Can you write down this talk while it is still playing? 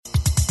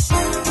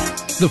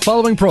The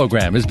following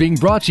program is being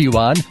brought to you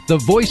on the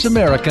Voice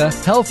America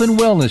Health and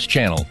Wellness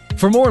channel.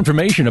 For more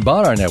information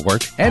about our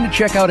network and to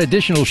check out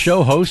additional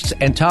show hosts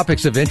and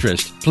topics of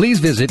interest, please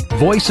visit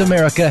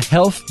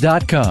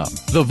voiceamericahealth.com.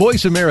 The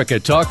Voice America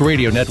Talk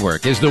Radio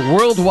Network is the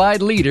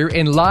worldwide leader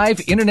in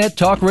live Internet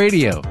talk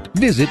radio.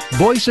 Visit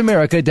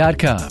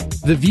voiceamerica.com.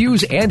 The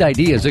views and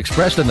ideas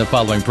expressed on the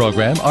following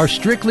program are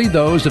strictly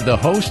those of the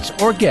hosts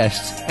or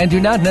guests and do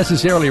not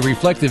necessarily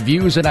reflect the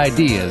views and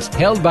ideas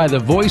held by the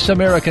Voice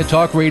America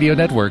Talk Radio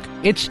Network,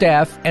 its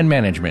staff, and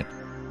management.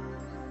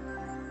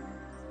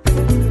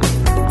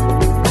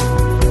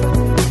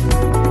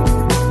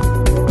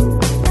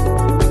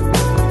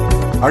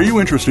 Are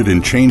you interested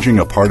in changing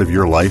a part of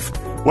your life?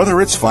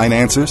 Whether it's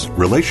finances,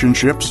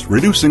 relationships,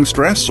 reducing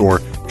stress, or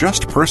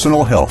just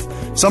personal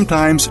health,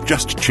 sometimes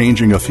just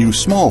changing a few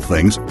small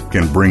things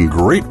can bring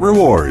great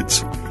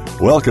rewards.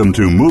 Welcome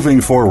to Moving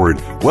Forward,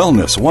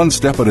 Wellness One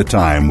Step at a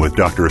Time with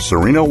Dr.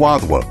 Serena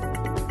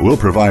Wadhwa. We'll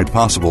provide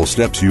possible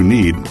steps you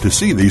need to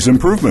see these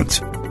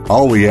improvements.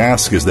 All we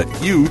ask is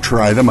that you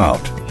try them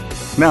out.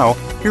 Now,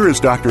 here is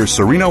Dr.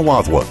 Serena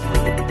Wadhwa.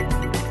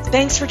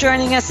 Thanks for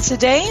joining us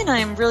today, and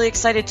I'm really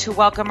excited to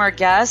welcome our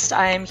guest.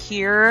 I am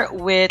here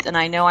with, and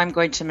I know I'm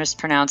going to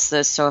mispronounce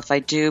this, so if I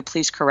do,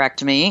 please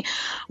correct me.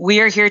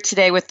 We are here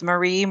today with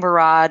Marie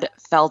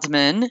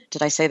Murad-Feldman.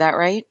 Did I say that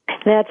right?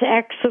 That's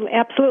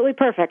absolutely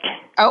perfect.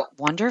 Oh,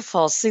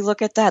 wonderful. See,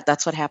 look at that.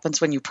 That's what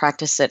happens when you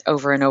practice it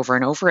over and over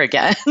and over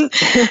again.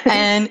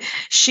 And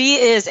she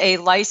is a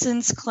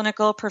licensed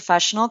clinical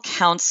professional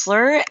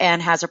counselor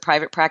and has a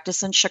private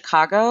practice in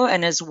Chicago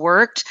and has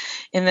worked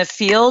in the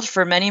field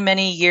for many,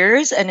 many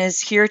years and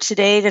is here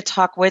today to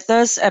talk with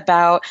us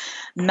about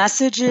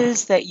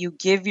messages that you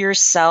give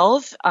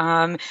yourself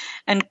and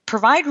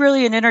provide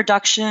really an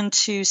introduction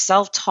to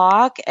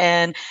self-talk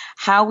and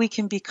how we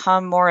can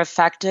become more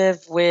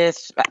effective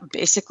with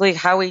basically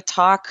how we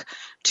talk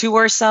to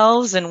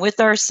ourselves and with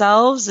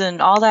ourselves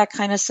and all that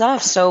kind of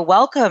stuff. So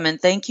welcome and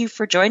thank you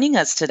for joining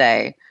us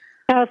today.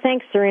 Oh,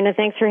 thanks, Serena.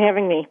 Thanks for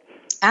having me.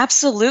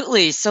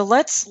 Absolutely. So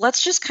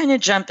let's just kind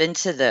of jump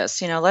into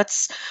this. You know,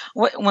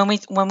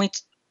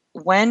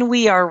 when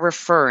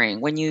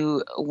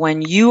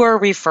you are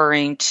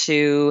referring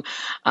to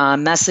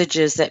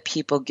messages that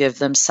people give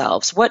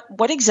themselves, what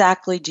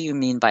exactly do you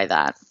mean by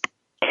that?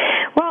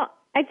 Well,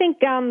 I think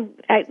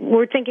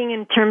we're thinking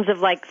in terms of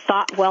like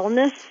thought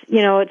wellness.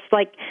 You know, it's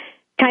like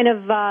kind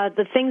of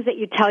the things that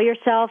you tell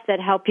yourself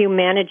that help you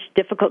manage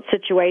difficult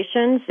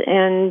situations.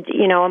 And,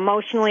 you know,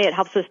 emotionally it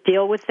helps us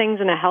deal with things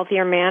in a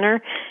healthier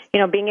manner. You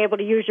know, being able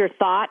to use your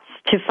thoughts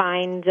to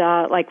find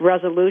like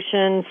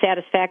resolution,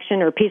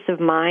 satisfaction, or peace of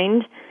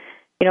mind.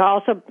 You know,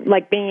 also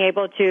like being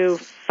able to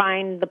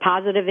find the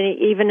positive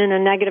even in a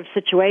negative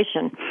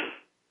situation.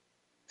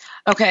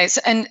 Okay, so,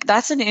 and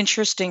that's an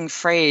interesting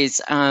phrase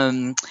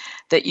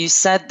that you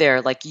said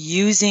there, like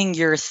using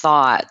your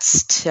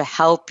thoughts to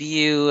help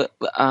you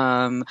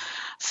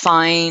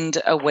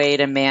find a way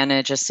to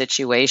manage a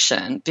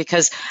situation,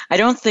 because I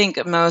don't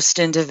think most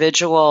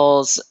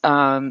individuals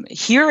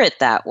hear it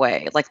that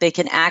way, like they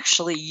can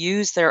actually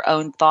use their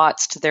own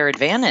thoughts to their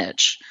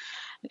advantage.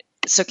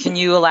 So can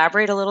you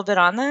elaborate a little bit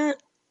on that?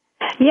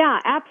 Yeah,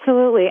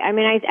 absolutely. I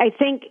mean, I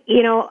think,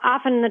 you know,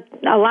 often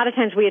a lot of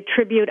times we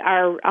attribute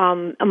our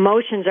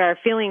emotions, our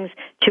feelings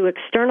to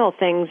external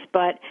things,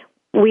 but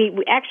we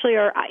actually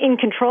are in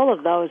control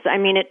of those. I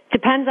mean, it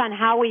depends on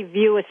how we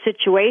view a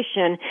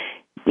situation.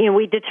 You know,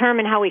 we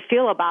determine how we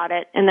feel about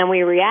it, and then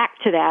we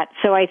react to that.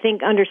 So I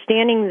think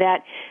understanding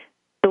that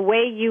the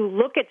way you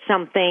look at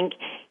something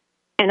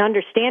and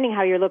understanding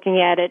how you're looking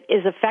at it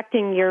is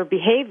affecting your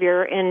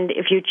behavior. And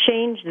if you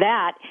change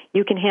that,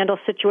 you can handle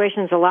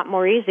situations a lot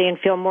more easy and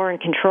feel more in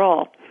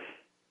control.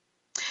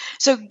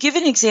 So give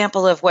an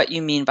example of what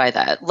you mean by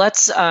that.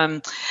 Let's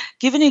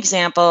give an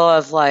example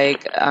of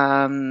like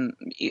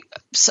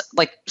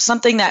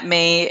something that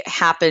may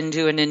happen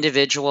to an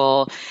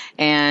individual,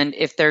 and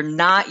if they're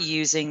not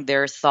using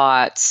their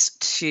thoughts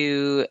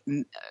to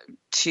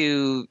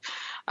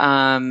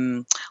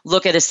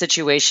look at a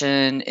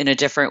situation in a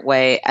different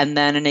way, and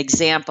then an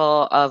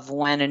example of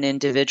when an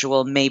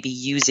individual may be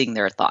using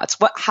their thoughts.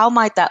 How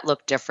might that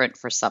look different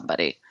for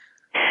somebody?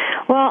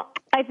 Well,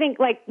 I think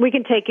like we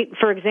can take it,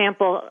 for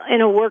example,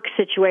 in a work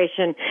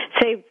situation,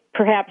 say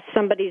perhaps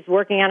somebody's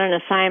working on an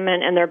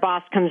assignment and their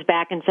boss comes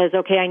back and says,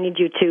 okay, I need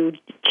you to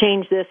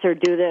change this or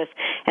do this.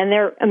 And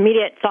their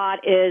immediate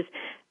thought is,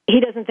 he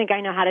doesn't think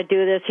I know how to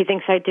do this. He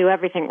thinks I do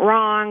everything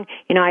wrong.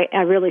 You know,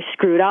 I really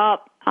screwed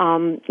up.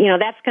 You know,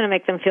 that's going to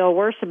make them feel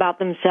worse about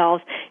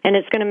themselves, and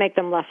it's going to make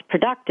them less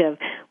productive.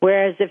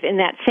 Whereas if in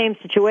that same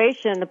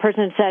situation, the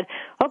person had said,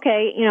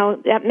 okay, you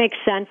know, that makes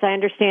sense. I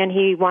understand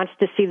he wants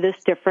to see this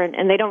different,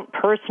 and they don't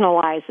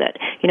personalize it,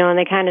 you know, and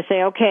they kind of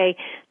say, okay,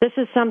 this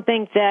is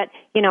something that,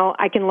 you know,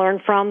 I can learn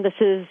from. This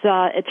is,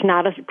 it's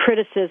not a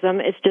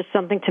criticism. It's just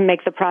something to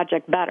make the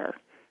project better.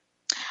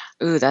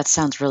 Ooh, that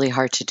sounds really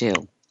hard to do.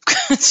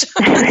 You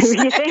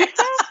think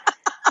so?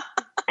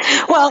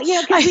 Well,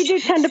 because we do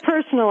tend to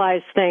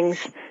personalize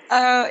things.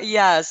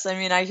 Yes. I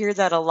mean, I hear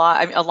that a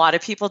lot. I mean, a lot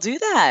of people do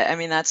that. I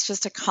mean, that's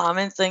just a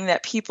common thing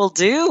that people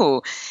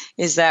do,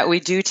 is that we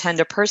do tend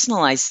to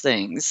personalize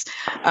things.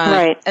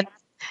 Right. And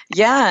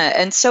yeah.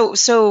 And so,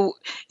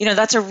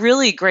 that's a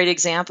really great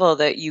example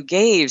that you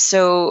gave.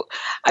 So,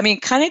 I mean,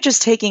 kind of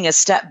just taking a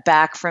step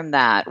back from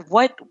that,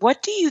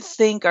 what do you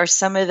think are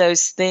some of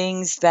those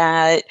things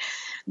that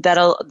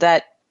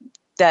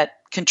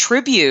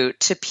contribute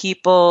to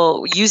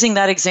people using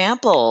that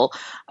example,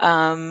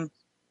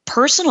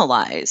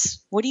 personalize?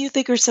 What do you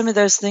think are some of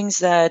those things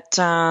that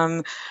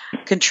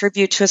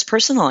contribute to us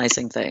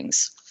personalizing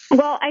things?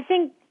 Well, I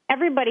think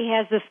everybody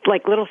has this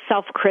like little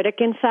self-critic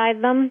inside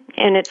them,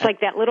 and it's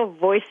like that little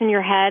voice in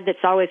your head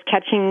that's always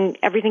catching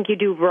everything you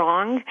do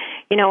wrong.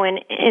 And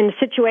in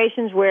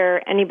situations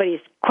where anybody's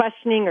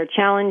questioning or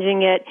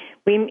challenging it,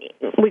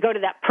 we go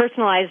to that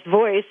personalized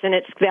voice, and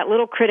it's that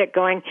little critic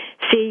going,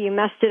 "See, you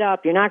messed it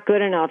up. You're not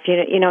good enough."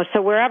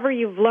 So wherever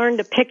you've learned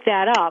to pick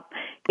that up,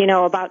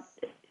 about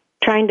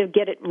trying to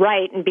get it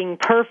right and being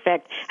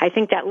perfect, I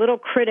think that little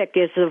critic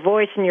is the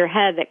voice in your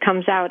head that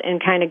comes out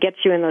and kind of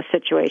gets you in those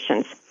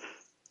situations.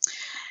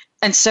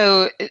 And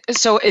so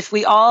if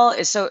we all,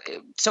 so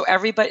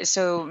everybody,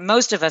 so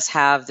most of us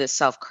have this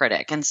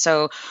self-critic. And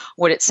so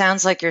what it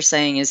sounds like you're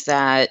saying is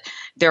that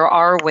there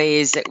are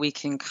ways that we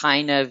can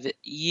kind of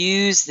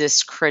use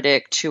this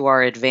critic to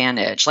our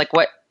advantage. Like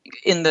what,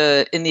 in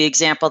the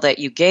example that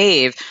you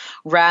gave,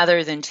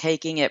 rather than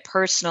taking it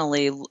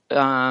personally,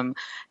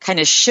 kind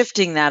of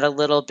shifting that a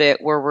little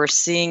bit, where we're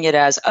seeing it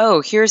as,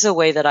 oh, here's a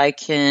way that I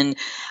can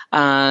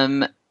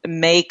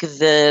make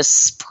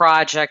this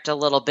project a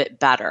little bit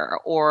better,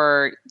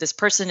 or this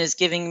person is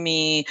giving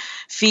me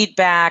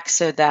feedback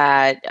so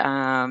that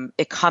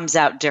it comes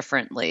out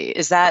differently.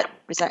 Is that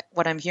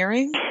what I'm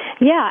hearing?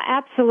 Yeah,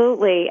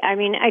 absolutely. I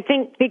mean, I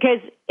think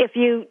because if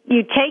you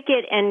take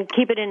it and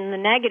keep it in the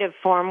negative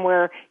form,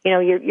 where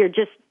you're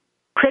just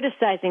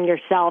criticizing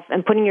yourself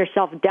and putting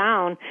yourself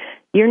down,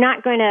 you're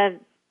not going to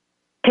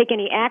take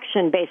any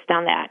action based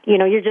on that.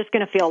 You're just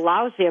going to feel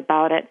lousy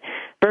about it.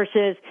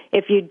 Versus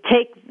if you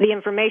take the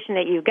information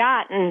that you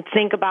got and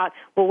think about,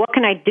 well, what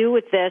can I do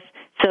with this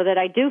so that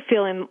I do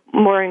feel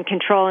more in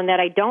control, and that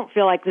I don't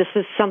feel like this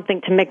is something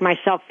to make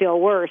myself feel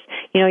worse.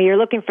 You're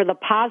looking for the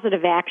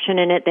positive action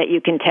in it that you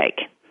can take.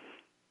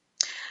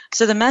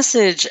 So the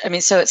message,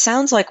 so it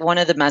sounds like one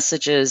of the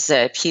messages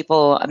that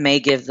people may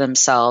give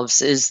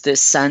themselves is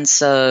this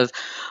sense of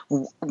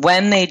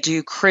when they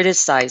do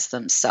criticize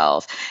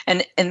themselves.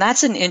 And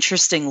that's an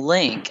interesting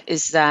link,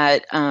 is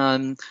that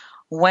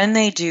when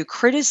they do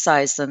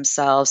criticize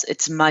themselves,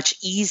 it's much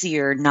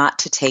easier not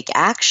to take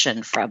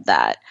action from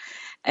that.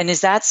 And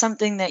is that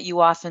something that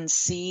you often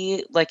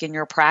see, like in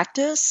your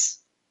practice?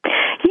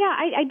 Yeah,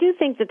 I do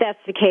think that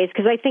that's the case,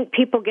 because I think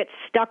people get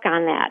stuck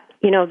on that.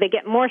 They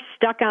get more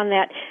stuck on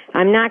that.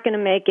 I'm not going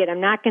to make it. I'm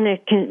not going to,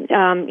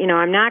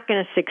 I'm not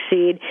going to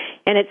succeed.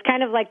 And it's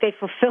kind of like they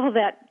fulfill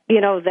that,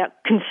 that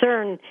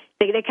concern.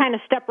 They kind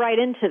of step right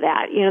into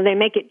that. They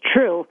make it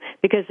true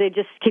because they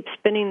just keep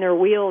spinning their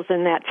wheels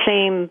in that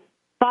same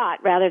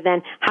thought, rather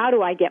than how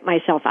do I get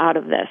myself out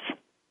of this?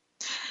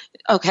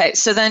 Okay,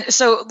 so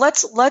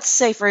let's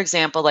say, for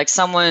example, like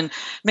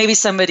maybe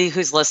somebody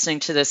who's listening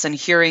to this and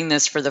hearing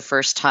this for the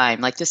first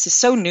time, like this is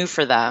so new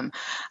for them.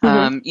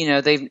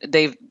 Mm-hmm.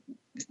 They've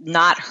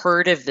not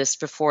heard of this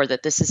before,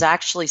 that this is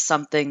actually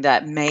something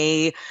that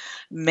may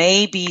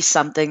be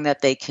something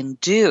that they can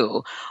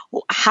do.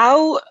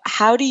 How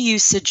do you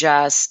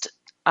suggest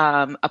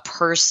a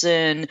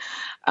person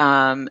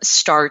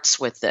starts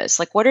with this?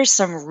 Like, what are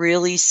some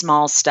really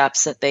small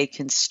steps that they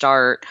can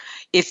start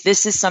if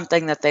this is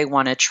something that they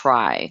want to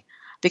try?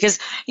 Because,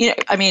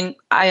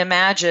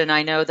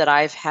 I know that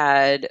I've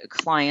had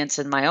clients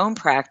in my own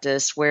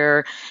practice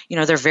where,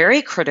 they're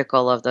very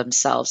critical of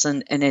themselves,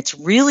 and it's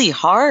really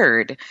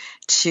hard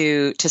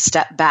to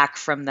step back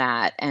from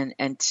that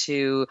and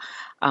to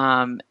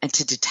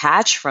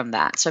detach from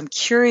that. So I'm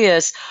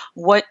curious,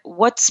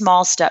 what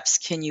small steps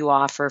can you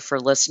offer for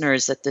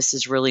listeners that this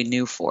is really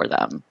new for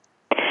them?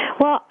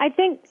 Well, I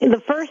think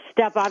the first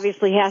step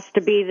obviously has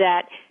to be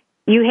that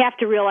you have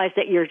to realize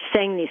that you're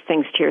saying these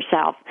things to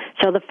yourself.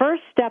 So the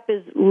first step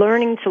is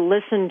learning to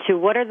listen to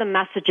what are the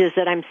messages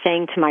that I'm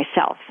saying to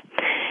myself.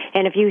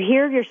 And if you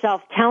hear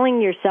yourself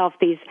telling yourself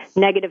these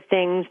negative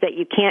things that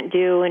you can't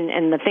do,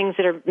 and the things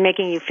that are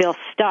making you feel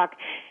stuck,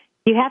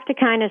 you have to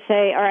kind of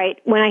say, all right,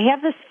 when I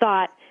have this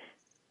thought,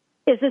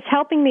 is this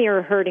helping me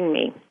or hurting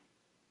me?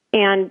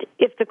 And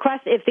if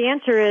the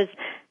answer is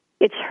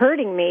it's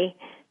hurting me,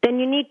 then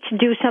you need to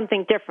do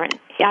something different.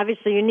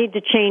 Obviously, you need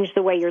to change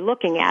the way you're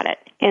looking at it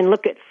and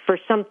look at for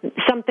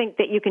something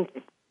that you can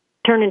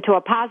turn into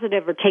a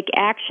positive or take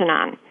action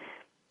on.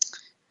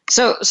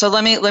 So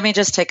let me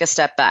just take a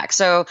step back.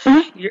 So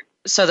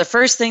So the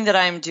first thing that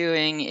I'm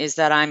doing is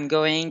that I'm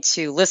going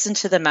to listen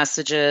to the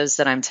messages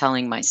that I'm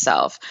telling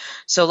myself.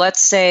 So let's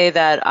say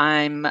that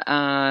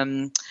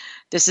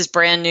this is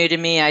brand new to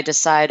me. I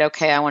decide,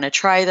 okay, I want to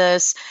try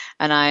this,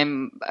 and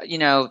I'm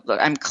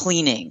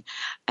cleaning,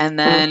 and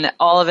then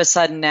all of a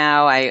sudden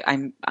now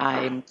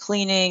I'm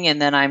cleaning, and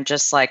then I'm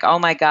just like, oh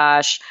my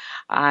gosh,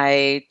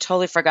 I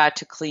totally forgot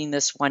to clean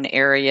this one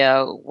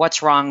area.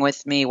 What's wrong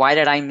with me? Why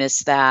did I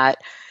miss that?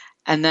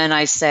 And then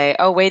I say,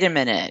 oh, wait a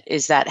minute,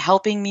 is that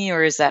helping me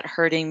or is that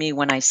hurting me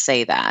when I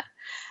say that?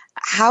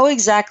 How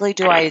exactly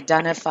do I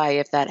identify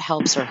if that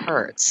helps or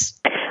hurts?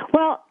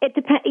 Well, it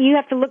depends. You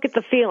have to look at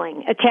the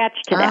feeling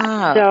attached to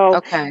that.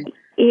 Okay.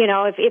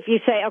 If you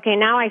say, okay,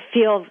 now I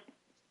feel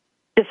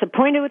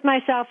disappointed with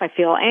myself, I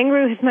feel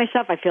angry with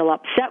myself, I feel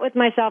upset with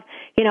myself,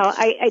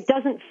 it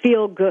doesn't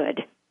feel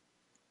good.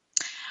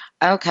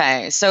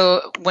 Okay.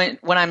 So when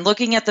I'm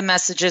looking at the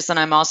messages, then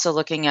I'm also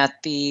looking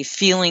at the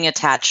feeling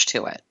attached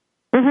to it.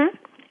 Mm-hmm.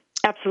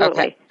 Absolutely.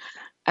 Okay.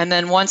 And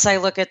then once I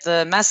look at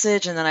the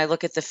message and then I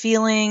look at the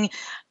feeling,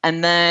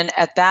 and then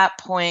at that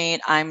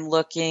point, I'm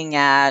looking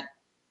at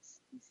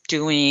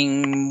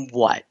doing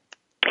what?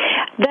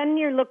 Then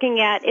you're looking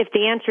at, if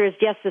the answer is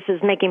yes, this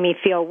is making me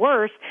feel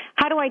worse,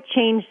 how do I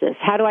change this?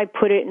 How do I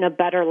put it in a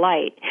better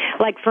light?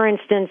 Like, for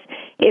instance,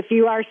 if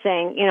you are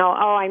saying,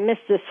 I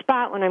missed this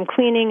spot when I'm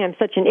cleaning, I'm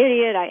such an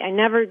idiot, I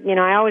never,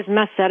 I always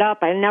mess that up,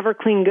 I never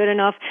clean good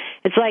enough.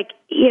 It's like,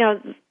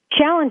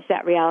 challenge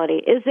that reality.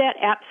 Is that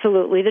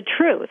absolutely the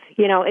truth?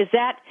 Is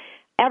that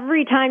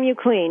every time you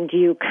clean, do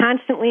you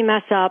constantly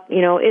mess up?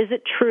 Is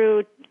it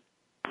true?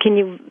 Can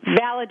you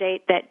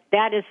validate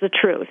that is the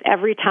truth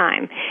every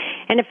time?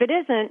 And if it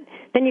isn't,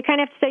 then you kind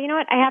of have to say, you know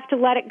what, I have to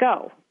let it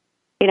go.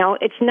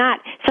 It's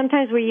not,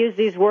 sometimes we use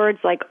these words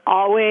like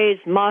always,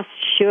 must,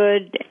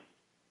 should,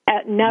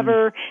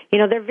 never.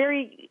 They're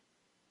very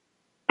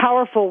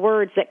powerful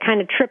words that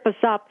kind of trip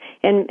us up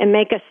and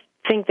make us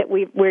think that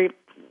we're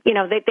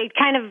they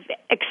kind of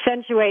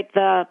accentuate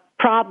the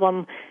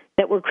problem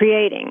that we're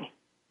creating.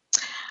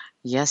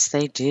 Yes,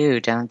 they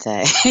do, don't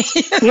they?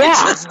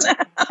 Yeah.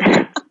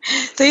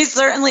 They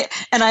certainly,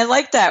 and I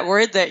like that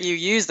word that you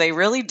use. They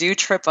really do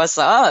trip us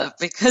up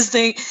because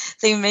they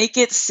make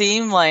it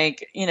seem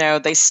like,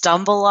 they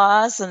stumble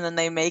us, and then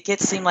they make it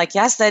seem like,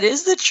 yes, that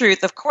is the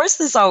truth. Of course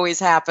this always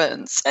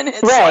happens. And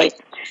it's right.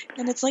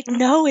 like,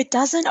 no, it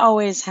doesn't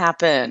always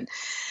happen.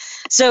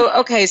 So,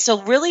 okay,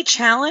 so really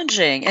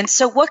challenging. And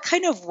so what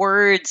kind of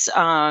words,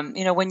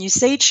 when you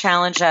say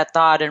challenge that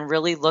thought and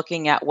really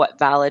looking at what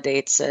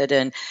validates it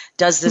and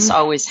does this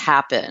always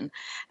happen?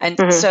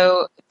 And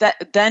so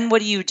then what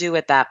do you do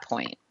at that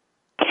point?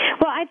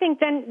 Well, I think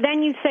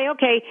then you say,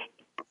 okay,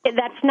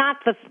 that's not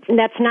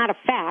a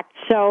fact,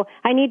 so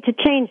I need to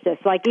change this.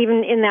 Like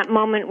even in that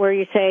moment where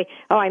you say,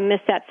 oh, I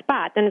missed that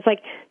spot, then it's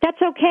like,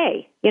 that's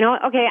okay.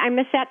 Okay, I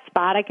missed that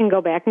spot, I can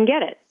go back and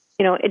get it.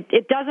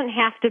 It doesn't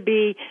have to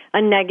be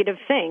a negative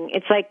thing.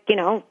 It's like,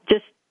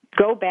 just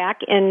go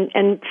back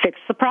and fix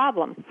the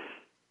problem.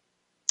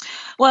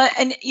 Well,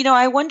 and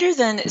I wonder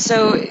then.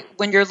 So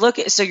when you're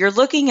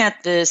looking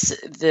at this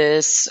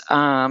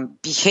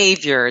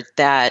behavior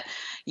that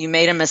you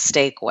made a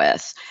mistake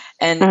with,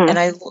 and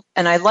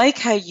I like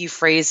how you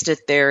phrased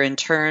it there in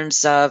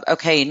terms of,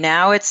 okay,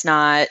 now it's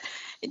not.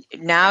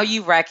 Now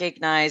you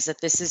recognize that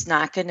this is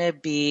not going to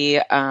be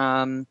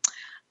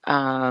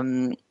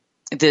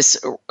this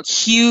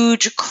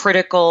huge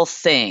critical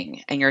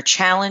thing, and you're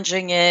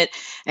challenging it,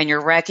 and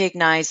you're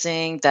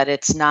recognizing that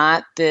it's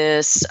not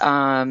this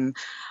all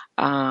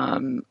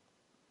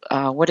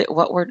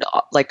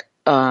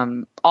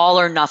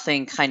or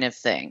nothing kind of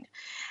thing.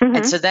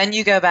 And so then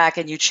you go back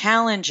and you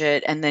challenge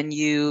it, and then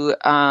you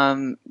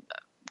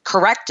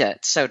correct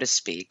it, so to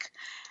speak.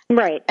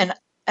 Right.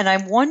 And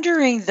I'm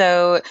wondering,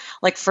 though,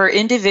 like for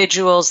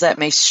individuals that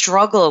may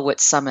struggle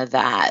with some of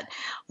that,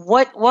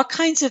 what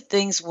kinds of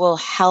things will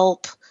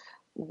help?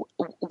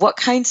 What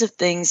kinds of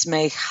things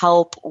may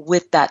help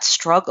with that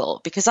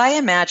struggle? Because I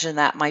imagine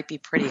that might be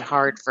pretty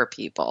hard for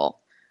people.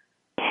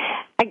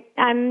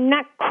 I'm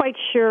not quite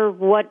sure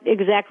what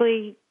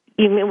exactly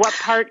you mean. What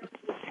part?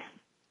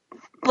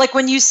 Like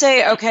when you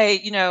say, okay,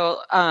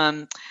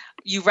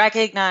 you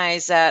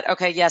recognize that,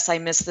 okay, yes, I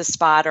missed this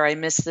spot or I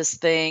missed this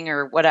thing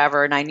or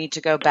whatever, and I need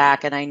to go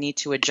back and I need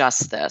to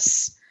adjust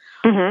this.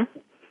 Mm-hmm.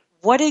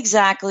 What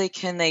exactly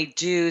can they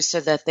do so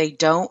that they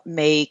don't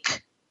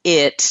make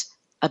it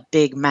a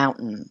big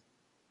mountain?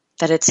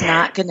 That it's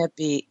not going to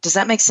be, does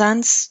that make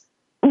sense?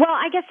 Well,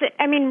 I guess,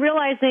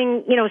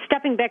 realizing,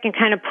 stepping back and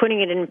kind of putting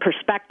it in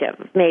perspective,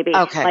 maybe.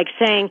 Okay. Like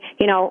saying,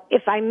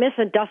 if I miss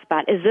a dust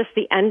spot, is this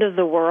the end of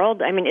the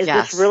world? Is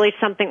this really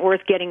something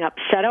worth getting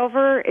upset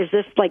over? Is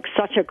this like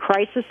such a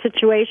crisis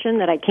situation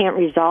that I can't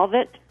resolve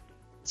it?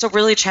 So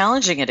really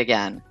challenging it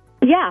again.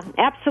 Yeah,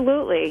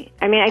 absolutely.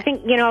 I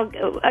think,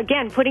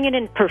 again, putting it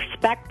in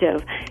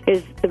perspective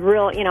is the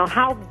real,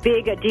 how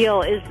big a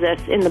deal is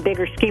this in the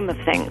bigger scheme of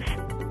things?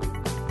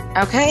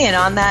 Okay, and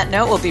on that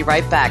note, we'll be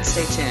right back.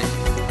 Stay tuned.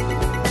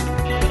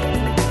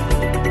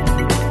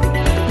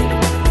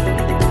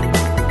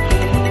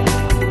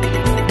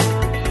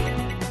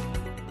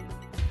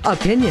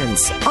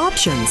 Opinions,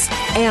 options,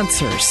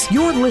 answers.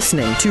 You're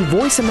listening to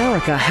Voice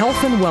America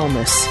Health and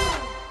Wellness.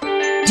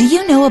 Do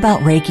you know about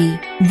Reiki?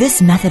 This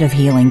method of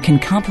healing can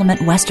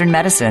complement Western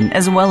medicine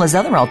as well as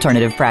other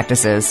alternative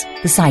practices.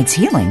 Besides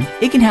healing,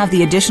 it can have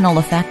the additional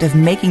effect of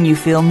making you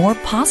feel more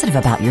positive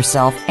about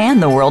yourself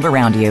and the world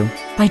around you.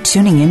 By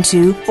tuning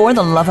into For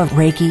the Love of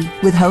Reiki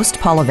with host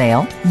Paula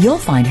Vale, you'll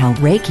find how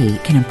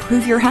Reiki can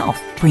improve your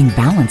health, bring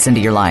balance into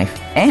your life,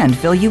 and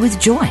fill you with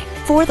joy.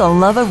 For the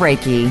Love of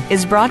Reiki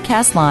is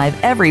broadcast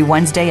live every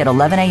Wednesday at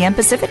 11 a.m.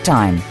 Pacific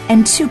Time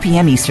and 2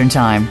 p.m. Eastern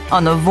Time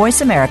on the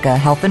Voice America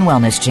Health and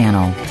Wellness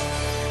Channel.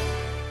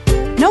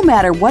 No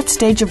matter what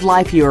stage of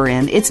life you're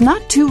in, it's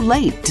not too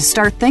late to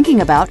start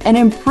thinking about and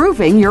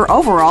improving your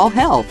overall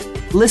health.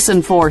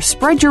 Listen for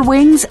Spread Your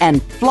Wings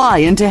and Fly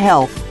into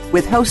Health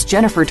with host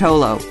Jennifer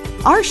Tolo.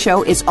 Our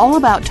show is all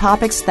about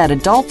topics that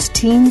adults,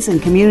 teens, and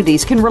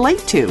communities can relate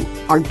to.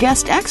 Our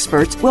guest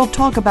experts will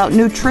talk about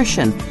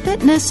nutrition,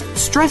 fitness,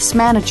 stress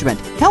management,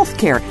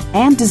 healthcare,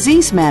 and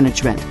disease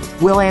management.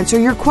 We'll answer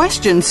your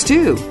questions,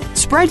 too.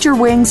 Spread your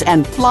wings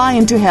and fly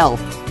into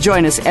health.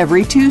 Join us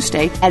every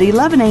Tuesday at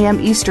 11 a.m.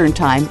 Eastern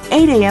Time,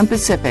 8 a.m.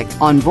 Pacific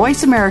on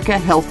Voice America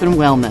Health and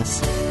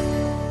Wellness.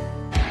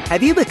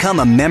 Have you become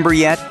a member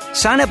yet?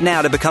 Sign up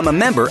now to become a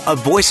member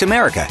of Voice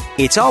America.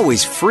 It's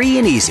always free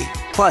and easy.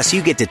 Plus,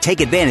 you get to take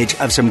advantage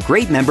of some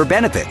great member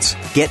benefits.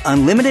 Get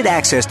unlimited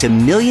access to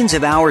millions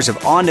of hours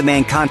of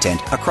on-demand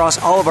content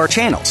across all of our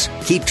channels.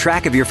 Keep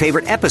track of your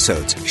favorite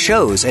episodes,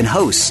 shows, and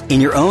hosts in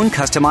your own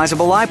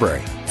customizable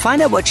library.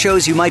 Find out what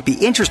shows you might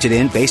be interested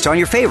in based on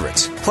your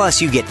favorites.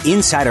 Plus, you get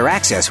insider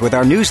access with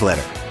our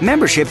newsletter.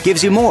 Membership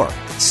gives you more.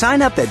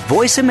 Sign up at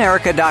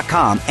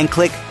voiceamerica.com and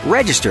click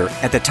Register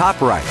at the top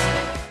right.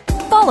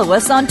 Follow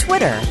us on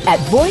Twitter at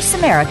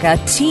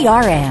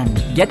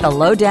VoiceAmericaTRN. Get the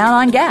lowdown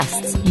on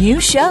guests, new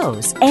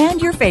shows,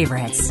 and your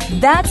favorites.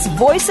 That's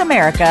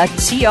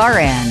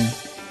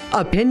VoiceAmericaTRN.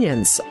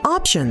 Opinions,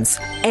 options,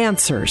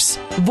 answers.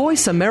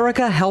 Voice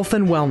America Health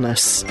and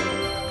Wellness.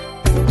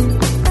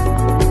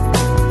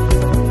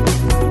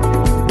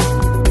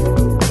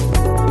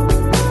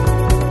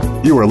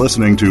 You are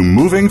listening to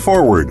Moving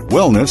Forward,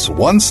 Wellness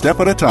One Step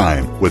at a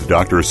Time with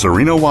Dr.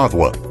 Serena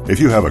Wadhwa.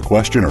 If you have a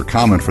question or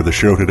comment for the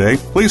show today,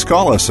 please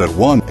call us at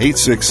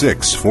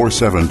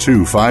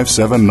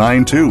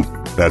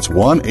 1-866-472-5792. That's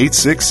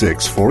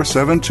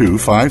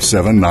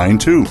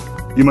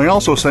 1-866-472-5792. You may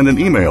also send an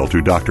email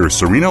to Dr.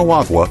 Serena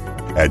Wadhwa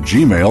at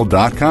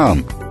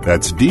gmail.com.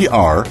 That's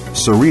Dr.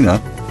 Serena,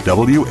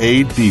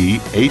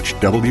 WADHWA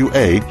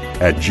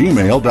at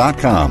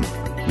gmail.com.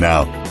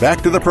 Now,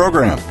 back to the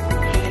program.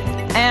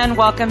 And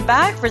welcome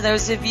back. For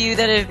those of you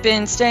that have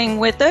been staying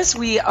with us,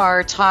 we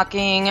are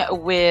talking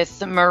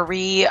with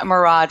Marie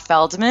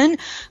Murad-Feldman,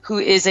 who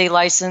is a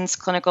licensed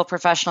clinical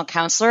professional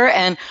counselor.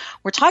 And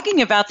we're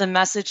talking about the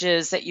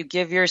messages that you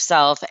give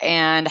yourself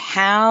and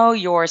how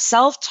your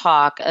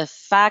self-talk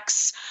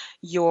affects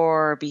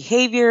your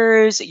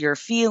behaviors, your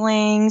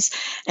feelings,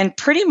 and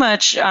pretty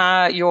much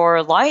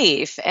your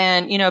life.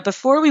 And,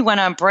 before we went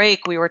on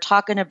break, we were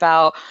talking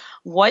about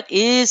what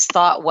is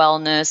thought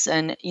wellness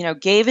and,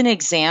 gave an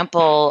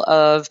example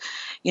of,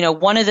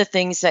 one of the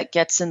things that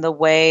gets in the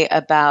way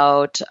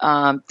about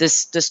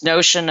this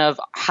notion of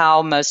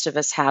how most of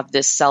us have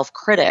this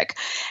self-critic.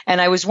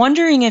 And I was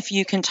wondering if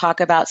you can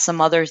talk about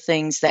some other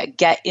things that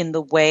get in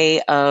the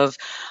way of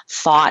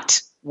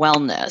thought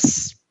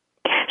wellness.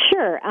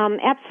 Sure,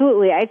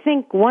 absolutely. I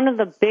think one of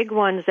the big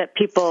ones that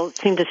people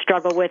seem to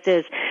struggle with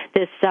is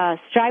this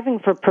striving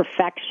for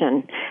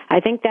perfection. I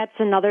think that's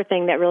another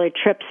thing that really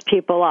trips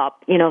people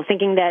up,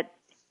 thinking that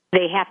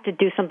they have to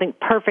do something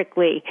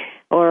perfectly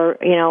or,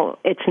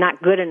 it's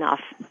not good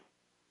enough.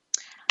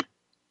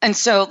 And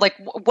so,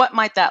 what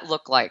might that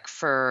look like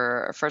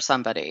for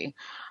somebody?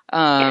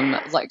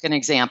 Like an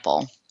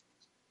example?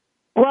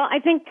 Well, I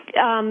think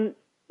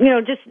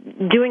just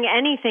doing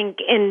anything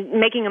and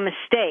making a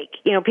mistake.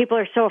 People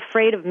are so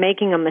afraid of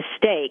making a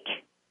mistake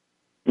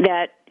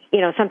that,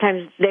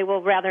 sometimes they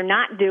will rather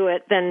not do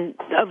it than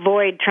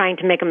avoid trying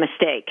to make a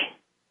mistake.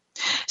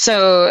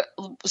 So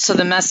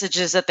the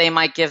messages that they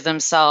might give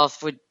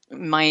themselves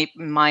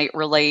might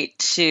relate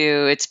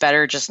to it's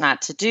better just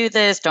not to do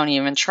this, don't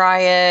even try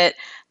it,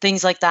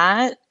 things like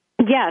that?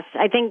 Yes,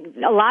 I think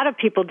a lot of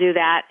people do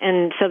that,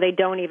 and so they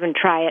don't even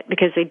try it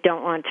because they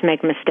don't want to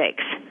make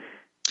mistakes.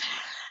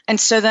 And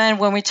so then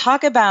when we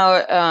talk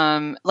about,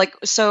 a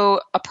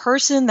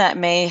person that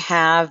may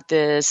have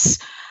this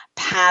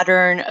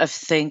pattern of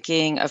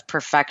thinking of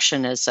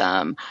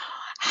perfectionism,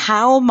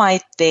 how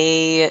might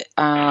they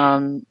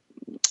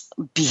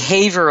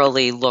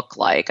behaviorally look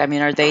like? I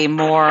mean, are they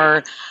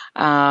more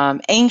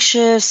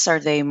anxious? Are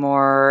they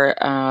more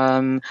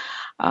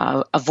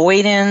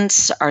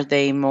avoidance? Are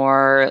they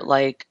more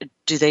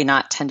do they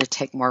not tend to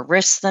take more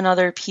risks than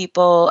other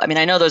people? I mean,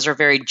 I know those are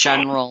very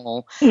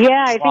general.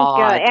 Yeah,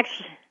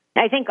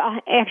 I think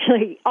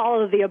actually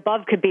all of the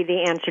above could be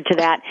the answer to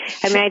that.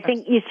 I mean, I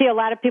think you see a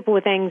lot of people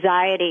with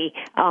anxiety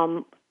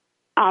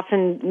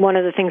often one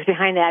of the things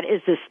behind that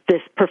is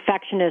this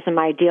perfectionism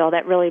ideal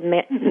that really,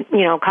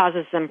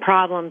 causes them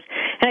problems.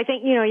 And I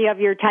think, you have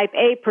your type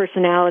A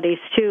personalities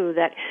too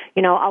that,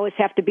 always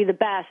have to be the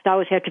best,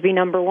 always have to be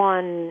number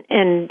one.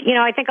 And,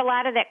 I think a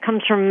lot of that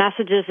comes from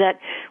messages that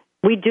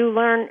we do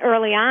learn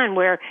early on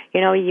where,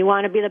 you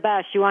want to be the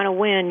best, you want to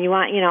win,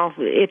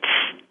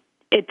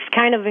 it's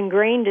kind of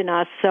ingrained in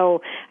us.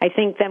 So I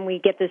think then we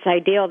get this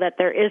ideal that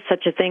there is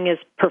such a thing as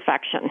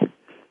perfection.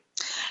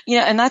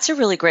 And that's a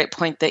really great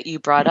point that you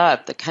brought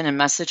up, the kind of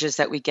messages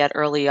that we get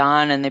early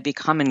on and they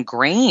become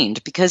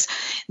ingrained, because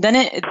then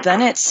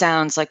it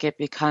sounds like it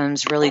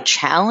becomes really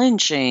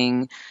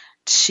challenging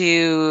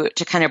to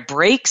kind of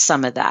break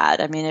some of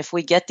that. I mean, if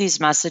we get these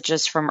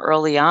messages from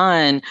early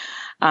on,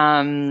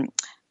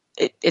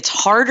 it's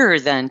harder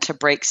then to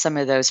break some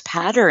of those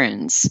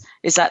patterns.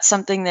 Is that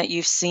something that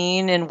you've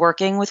seen in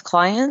working with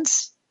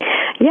clients?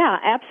 Yeah,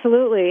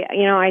 absolutely.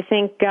 I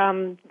think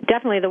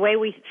definitely the way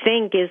we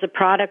think is a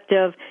product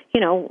of,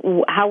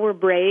 how we're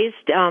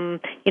raised,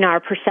 our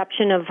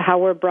perception of how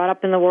we're brought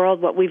up in the world,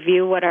 what we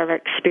view, what our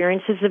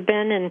experiences have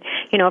been. And,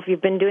 if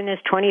you've been doing this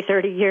 20,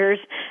 30 years,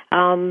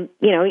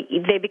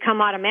 they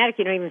become automatic.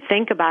 You don't even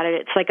think about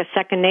it. It's like a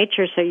second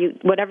nature. So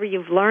whatever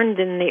you've learned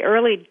in the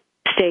early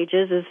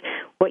stages is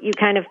what you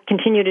kind of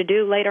continue to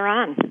do later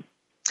on.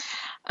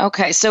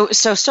 Okay, so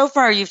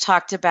far you've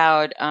talked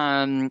about,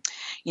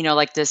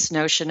 like this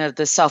notion of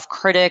the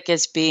self-critic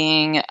as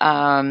being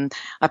a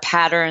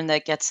pattern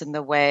that gets in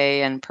the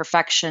way, and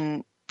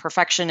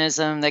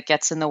perfectionism that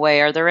gets in the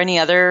way. Are there any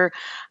other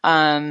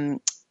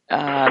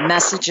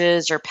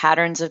messages or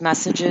patterns of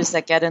messages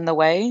that get in the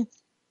way?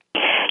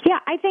 Yeah,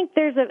 I think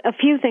there's a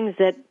few things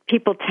that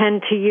people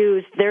tend to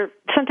use.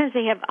 Sometimes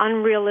they have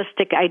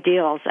unrealistic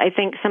ideals. I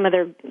think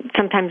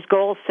sometimes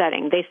goal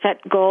setting. They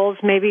set goals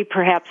maybe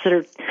perhaps that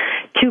are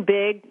too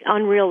big,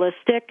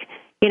 unrealistic.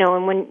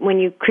 And when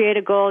you create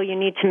a goal, you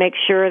need to make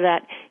sure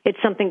that it's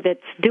something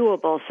that's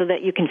doable so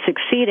that you can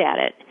succeed at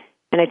it.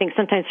 And I think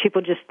sometimes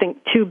people just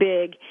think too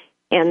big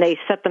and they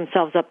set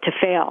themselves up to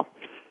fail.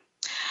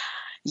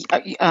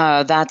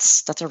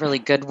 That's a really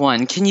good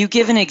one. Can you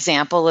give an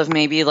example of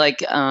maybe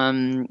like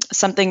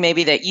something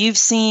maybe that you've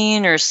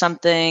seen or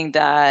something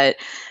that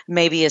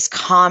maybe is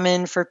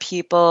common for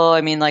people?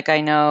 I mean, like I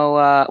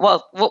know,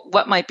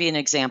 what might be an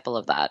example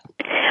of that?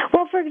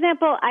 Well, for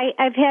example,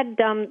 I've had,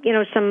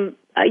 some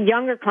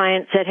younger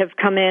clients that have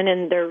come in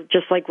and they're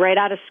just like right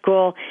out of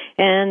school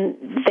and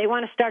they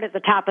want to start at the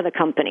top of the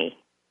company.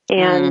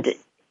 And,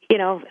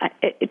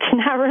 it's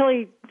not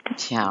really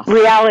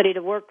reality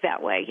to work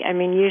that way. I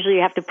mean, usually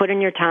you have to put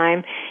in your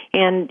time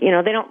and,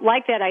 they don't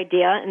like that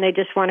idea and they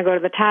just want to go to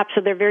the top.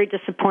 So they're very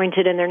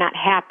disappointed and they're not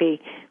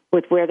happy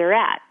with where they're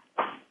at.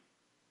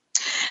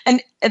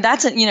 And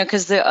that's,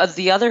 because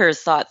the other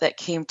thought that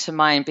came to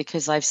mind,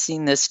 because I've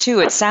seen this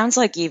too, it sounds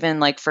like even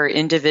like for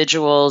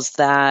individuals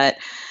that,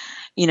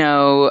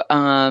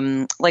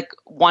 like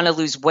want to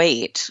lose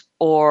weight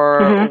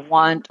or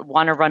want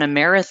to run a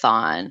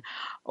marathon,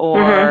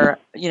 or,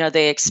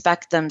 they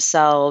expect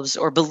themselves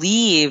or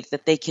believe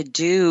that they can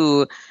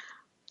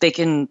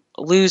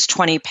lose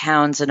 20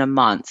 pounds in a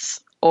month,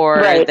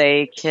 or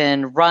they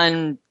can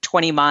run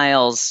 20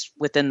 miles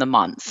within the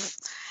month.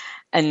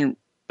 And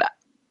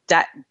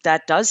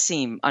that does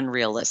seem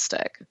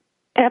unrealistic.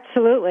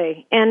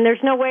 Absolutely. And there's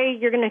no way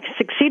you're going to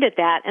succeed at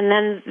that. And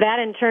then that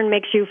in turn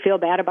makes you feel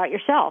bad about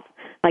yourself,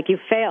 like you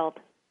failed.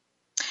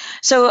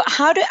 So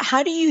how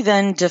do you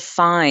then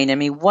define, I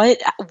mean,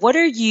 what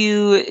are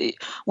you,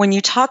 when you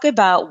talk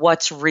about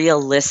what's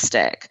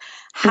realistic,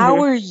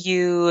 how are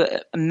you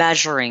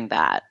measuring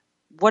that?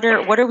 What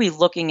are we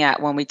looking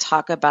at when we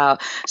talk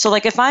about, so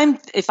like if I'm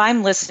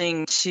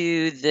listening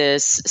to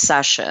this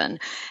session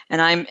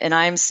and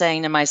I'm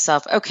saying to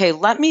myself, okay,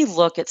 let me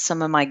look at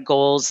some of my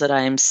goals that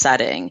I'm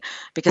setting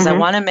because I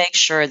want to make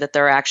sure that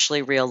they're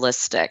actually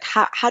realistic.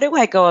 How do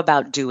I go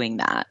about doing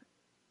that?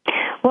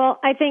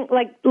 Well, I think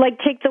like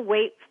take the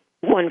weight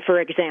one,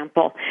 for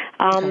example.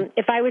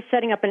 If I was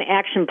setting up an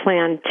action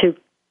plan to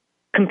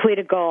complete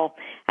a goal,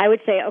 I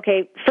would say,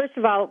 okay, first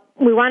of all,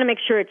 we want to make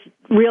sure it's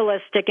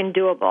realistic and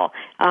doable.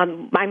 I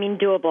mean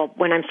doable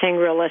when I'm saying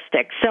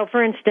realistic. So,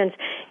 for instance,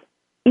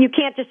 you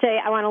can't just say,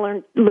 I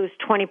want to lose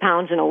 20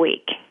 pounds in a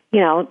week.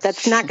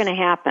 That's not going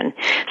to happen.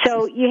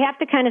 So you have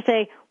to kind of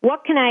say,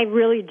 what can I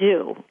really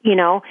do?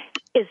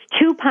 Is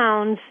 2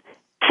 pounds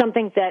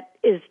something that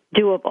is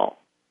doable?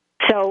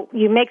 So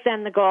you make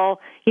then the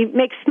goal, you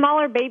make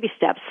smaller baby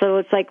steps. So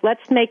it's like,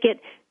 let's make it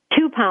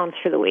 2 pounds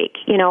for the week,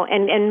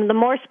 and the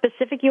more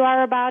specific you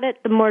are about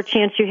it, the more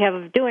chance you have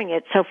of doing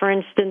it. So for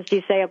instance,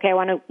 you say, okay, I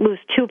want to lose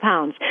 2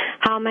 pounds.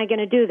 How am I going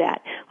to do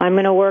that? I'm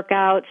going to work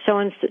out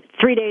 3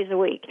 days a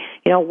week.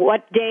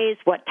 What days,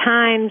 what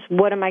times,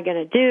 what am I going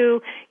to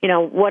do?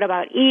 What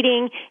about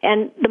eating?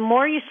 And the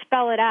more you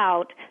spell it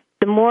out,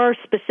 the more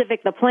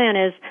specific the plan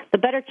is, the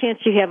better chance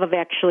you have of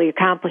actually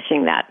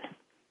accomplishing that.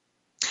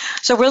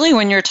 So really,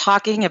 when you're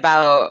talking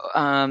about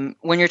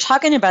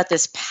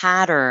this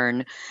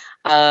pattern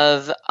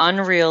of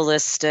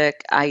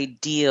unrealistic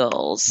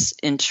ideals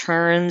in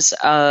terms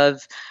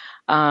of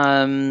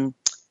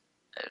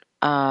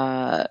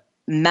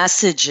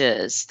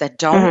messages that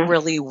don't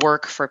really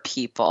work for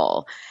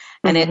people.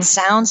 And it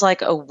sounds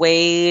like a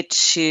way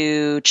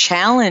to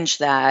challenge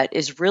that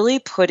is really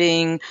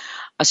putting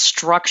a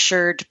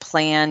structured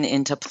plan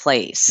into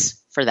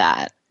place for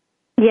that.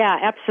 Yeah,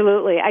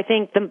 absolutely. I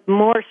think the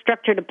more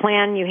structured a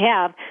plan you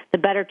have, the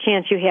better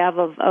chance you have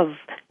of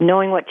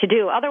knowing what to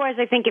do. Otherwise,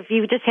 I think if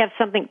you just have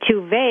something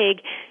too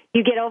vague,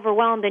 you get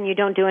overwhelmed and you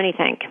don't do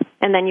anything.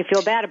 And then you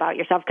feel bad about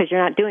yourself because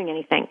you're not doing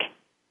anything.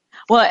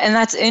 Well, and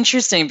that's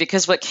interesting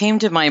because what came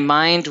to my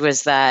mind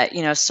was that,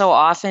 so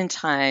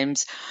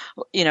oftentimes,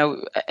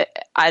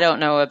 I don't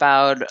know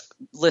about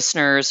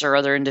listeners or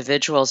other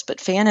individuals, but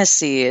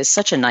fantasy is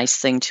such a nice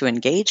thing to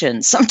engage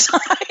in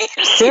sometimes.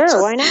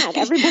 Sure, why not?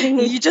 Everybody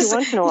needs to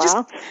once in a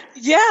while.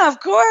 Yeah, of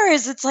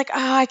course. It's like,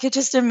 I could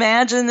just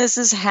imagine this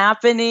is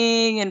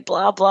happening and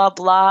blah, blah,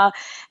 blah.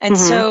 And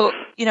so,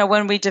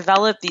 when we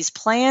develop these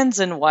plans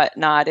and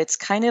whatnot, it's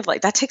kind of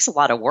like that takes a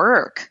lot of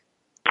work.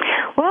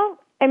 Well,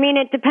 I mean,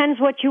 it depends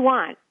what you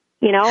want.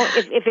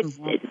 If it's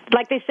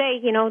like they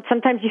say,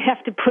 sometimes you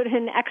have to put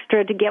in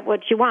extra to get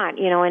what you want,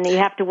 and you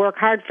have to work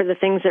hard for the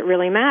things that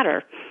really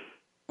matter.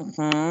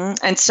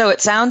 And so it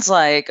sounds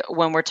like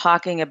when we're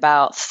talking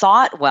about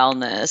thought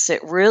wellness,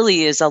 it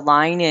really is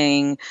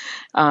aligning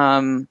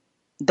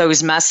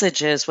those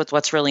messages with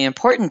what's really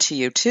important to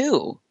you,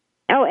 too.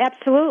 Oh,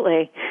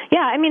 absolutely.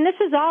 Yeah, I mean, this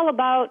is all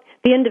about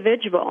the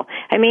individual.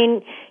 I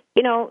mean,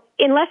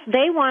 unless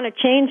they want to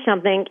change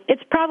something,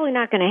 it's probably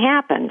not going to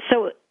happen.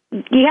 So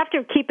you have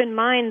to keep in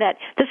mind that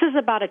this is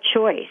about a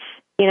choice.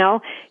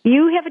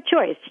 You have a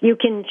choice. You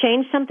can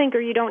change something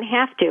or you don't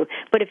have to.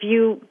 But if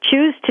you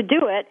choose to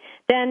do it,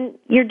 then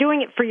you're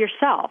doing it for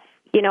yourself.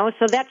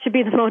 So that should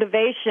be the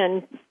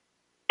motivation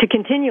to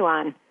continue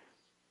on.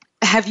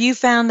 Have you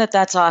found that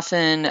that's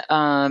often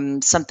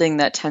something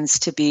that tends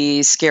to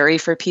be scary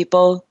for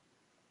people?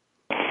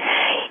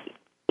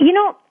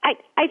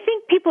 I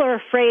think people are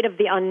afraid of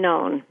the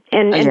unknown,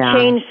 and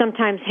change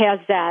sometimes has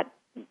that,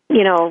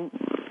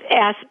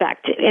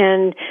 aspect.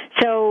 And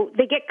so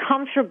they get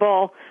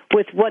comfortable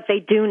with what they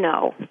do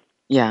know.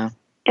 Yeah.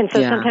 And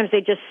so sometimes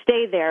they just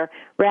stay there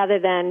rather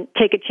than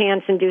take a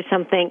chance and do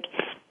something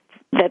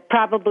that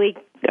probably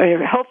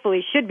or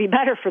hopefully should be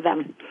better for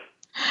them.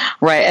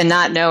 Right, and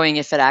not knowing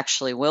if it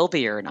actually will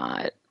be or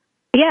not.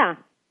 Yeah.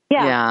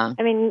 I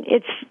mean,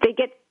 they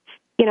get,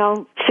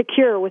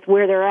 secure with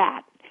where they're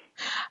at.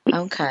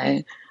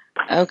 Okay.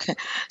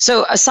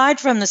 So aside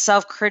from the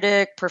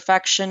self-critic,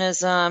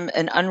 perfectionism,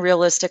 and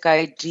unrealistic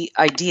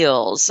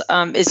ideals,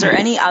 is there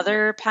any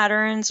other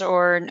patterns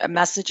or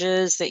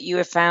messages that you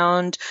have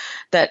found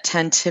that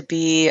tend to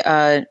be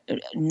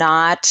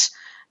not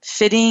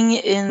fitting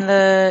in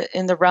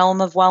the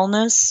realm of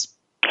wellness?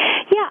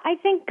 Yeah, I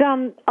think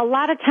a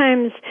lot of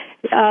times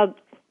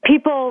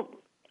people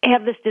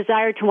have this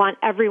desire to want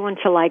everyone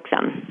to like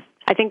them.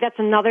 I think that's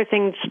another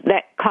thing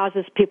that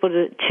causes people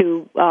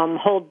to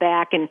hold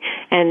back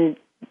and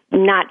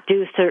not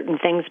do certain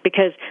things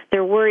because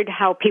they're worried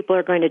how people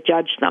are going to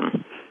judge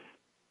them.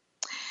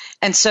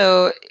 And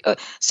so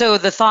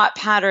the thought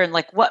pattern,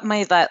 like what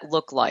might that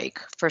look like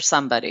for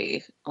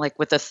somebody, like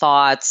with the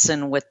thoughts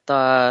and with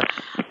the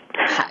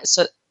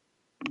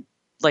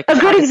a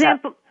good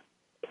example.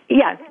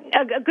 Yeah,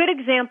 a good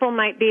example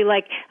might be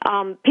like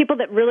people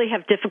that really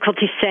have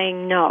difficulty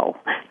saying no.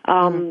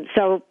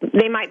 So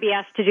they might be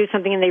asked to do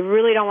something and they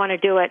really don't want to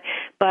do it,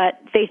 but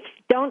they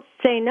don't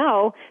say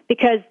no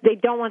because they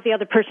don't want the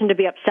other person to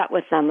be upset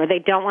with them or they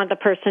don't want the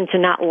person to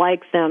not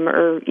like them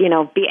or,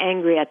 be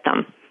angry at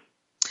them.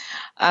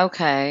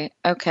 Okay.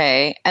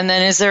 And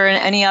then is there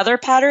any other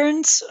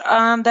patterns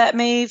that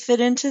may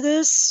fit into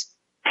this?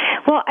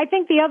 Well, I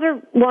think the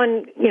other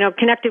one,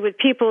 connected with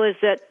people is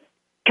that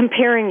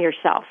comparing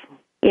yourself.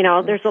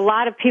 There's a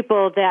lot of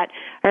people that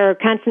are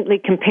constantly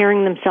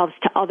comparing themselves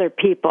to other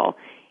people,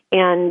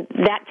 and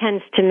that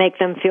tends to make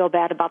them feel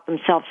bad about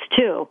themselves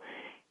too.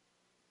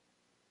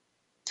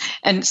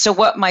 And so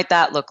what might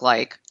that look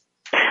like?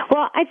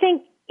 Well, I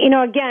think,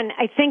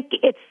 I think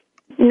it's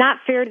not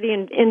fair to the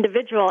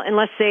individual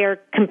unless they are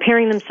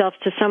comparing themselves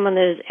to someone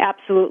that is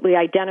absolutely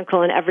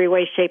identical in every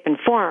way, shape, and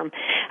form.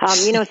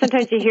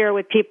 Sometimes you hear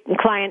with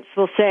clients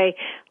will say,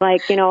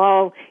 like,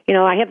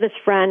 I have this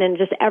friend and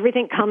just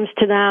everything comes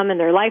to them and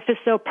their life is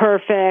so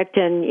perfect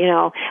and,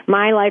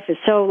 my life is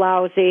so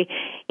lousy.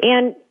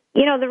 And,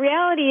 the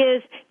reality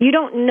is you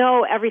don't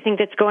know everything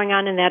that's going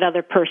on in that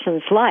other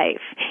person's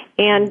life.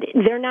 And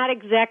they're not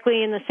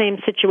exactly in the same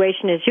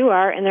situation as you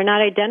are and they're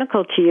not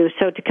identical to you.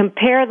 So to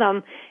compare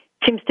them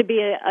seems to be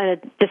a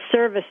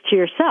disservice to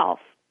yourself.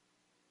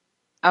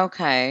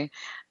 Okay.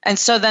 And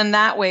so then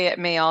that way it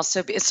may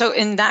also be, so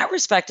in that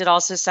respect, it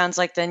also sounds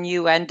like then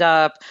you end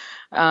up,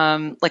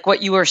 like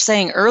what you were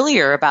saying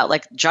earlier about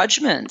like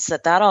judgments,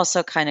 that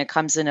also kind of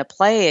comes into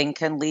play and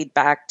can lead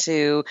back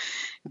to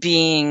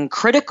being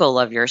critical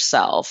of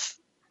yourself.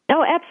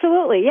 Oh,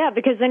 absolutely. Yeah,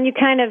 because then you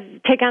kind of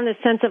take on the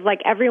sense of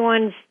like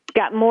everyone's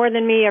got more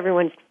than me,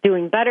 everyone's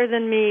doing better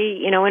than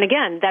me, and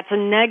again, that's a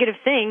negative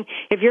thing.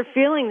 If you're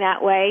feeling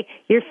that way,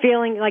 you're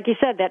feeling, like you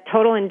said, that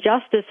total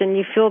injustice, and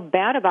you feel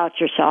bad about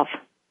yourself.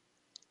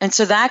 And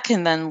so that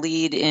can then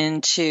lead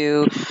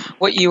into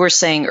what you were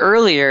saying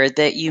earlier,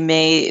 that you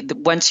may,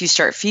 once you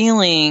start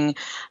feeling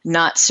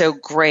not so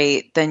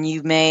great, then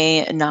you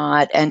may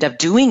not end up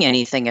doing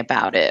anything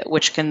about it,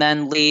 which can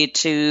then lead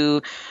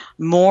to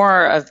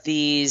more of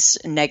these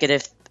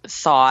negative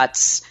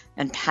thoughts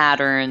and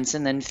patterns,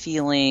 and then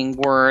feeling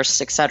worse,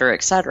 et cetera,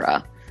 et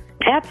cetera.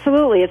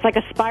 Absolutely. It's like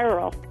a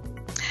spiral.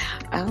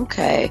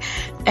 Okay.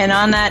 And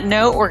on that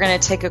note, we're going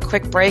to take a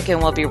quick break,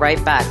 and we'll be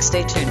right back.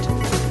 Stay tuned.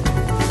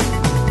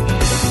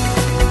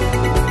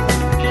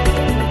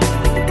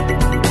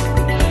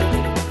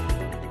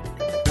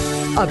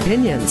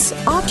 Opinions,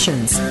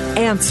 options,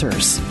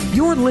 answers.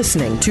 You're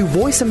listening to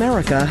Voice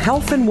America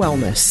Health and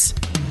Wellness.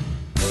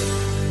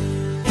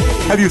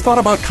 Have you thought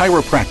about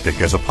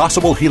chiropractic as a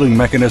possible healing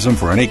mechanism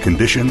for any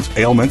conditions,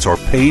 ailments, or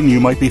pain you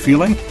might be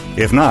feeling?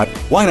 If not,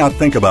 why not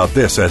think about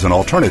this as an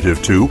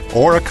alternative to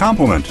or a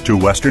complement to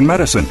Western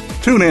medicine?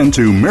 Tune in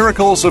to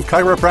Miracles of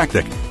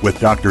Chiropractic with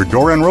Dr.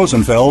 Doran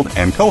Rosenfeld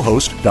and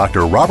co-host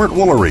Dr. Robert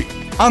Woolery.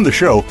 On the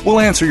show, we'll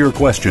answer your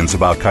questions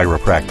about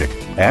chiropractic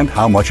and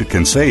how much it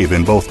can save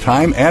in both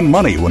time and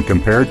money when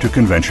compared to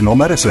conventional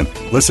medicine.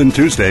 Listen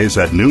Tuesdays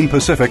at noon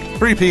Pacific,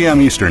 3 p.m.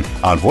 Eastern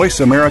on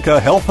Voice America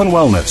Health and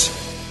Wellness.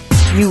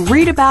 You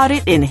read about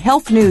it in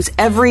health news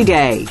every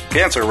day.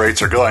 Cancer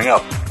rates are going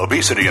up.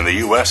 Obesity in the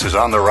U.S. is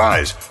on the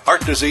rise.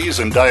 Heart disease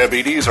and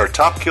diabetes are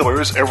top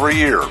killers every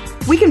year.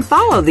 We can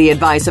follow the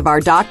advice of our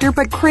doctor,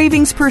 but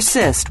cravings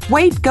persist.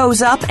 Weight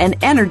goes up and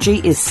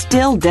energy is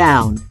still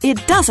down.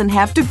 It doesn't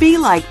have to be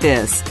like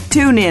this.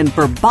 Tune in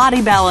for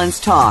Body Balance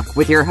Talk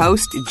with your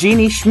host,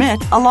 Jeannie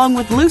Schmidt, along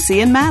with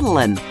Lucy and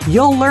Madeline.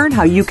 You'll learn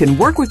how you can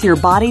work with your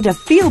body to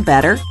feel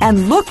better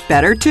and look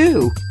better,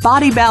 too.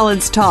 Body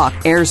Balance Talk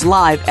airs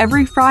live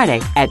every Friday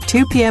at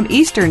 2 p.m.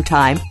 Eastern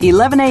Time,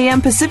 11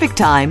 a.m. Pacific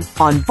Time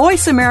on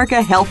Voice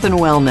America Health and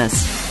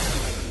Wellness.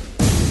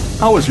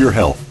 How is your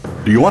health?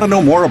 Do you want to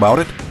know more about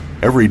it?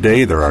 Every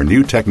day there are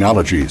new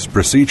technologies,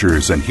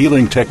 procedures, and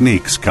healing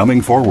techniques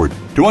coming forward.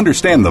 To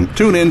understand them,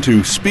 tune in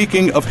to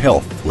Speaking of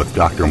Health with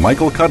Dr.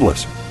 Michael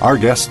Cudlis. Our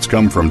guests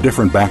come from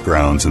different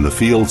backgrounds in the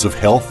fields of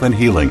health and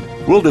healing.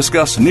 We'll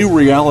discuss new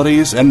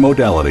realities and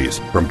modalities,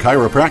 from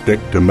chiropractic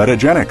to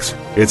metagenics.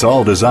 It's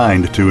all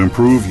designed to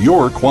improve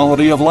your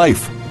quality of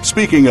life.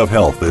 Speaking of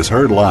Health is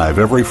heard live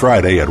every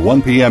Friday at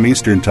 1 p.m.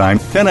 Eastern Time,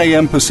 10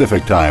 a.m.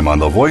 Pacific Time on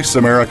the Voice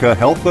America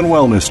Health and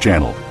Wellness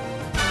Channel.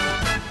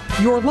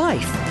 Your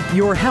life,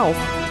 your health,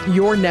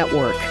 your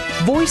network.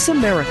 Voice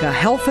America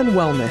Health and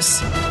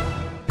Wellness.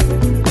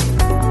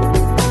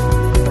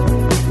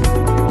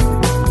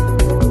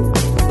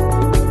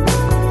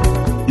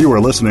 You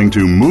are listening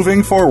to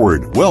Moving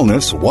Forward,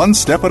 Wellness One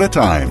Step at a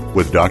Time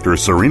with Dr.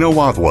 Serena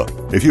Wathwa.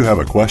 If you have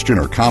a question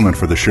or comment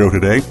for the show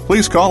today,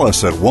 please call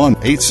us at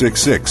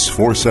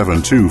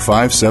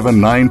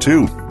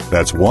 1-866-472-5792.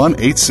 That's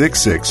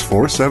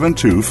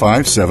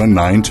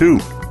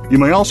 1-866-472-5792. You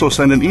may also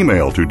send an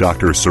email to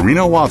Dr.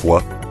 Serena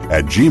Wathwa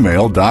at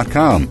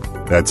gmail.com.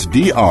 That's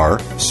Dr.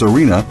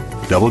 Serena,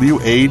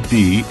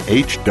 WADHWA,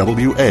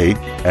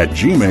 at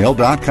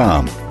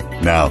gmail.com.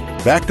 Now,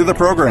 back to the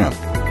program.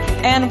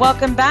 And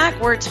welcome back.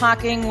 We're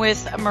talking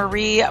with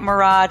Marie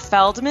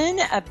Murad-Feldman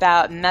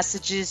about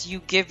messages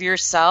you give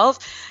yourself,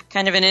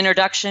 kind of an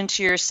introduction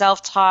to your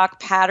self-talk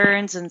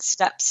patterns and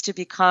steps to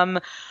become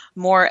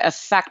more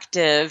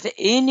effective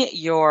in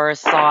your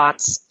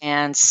thoughts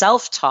and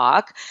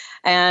self-talk.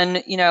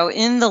 And, you know,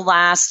 in the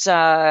last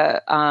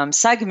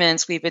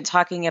segments, we've been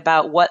talking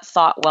about what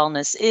thought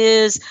wellness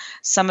is,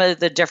 some of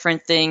the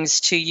different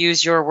things, to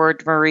use your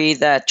word, Marie,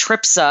 that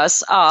trips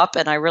us up.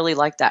 And I really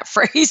like that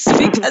phrase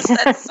because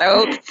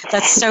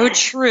that's so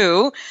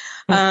true.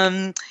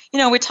 You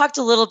know, we talked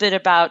a little bit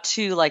about,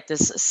 too, like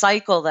this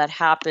cycle that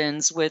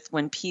happens with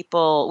when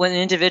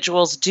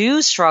individuals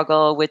do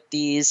struggle with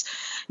these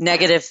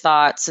negative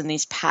thoughts and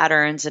these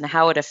patterns and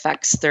how it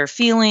affects their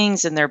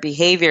feelings and their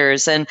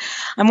behaviors. And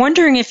I'm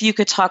wondering if you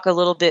could talk a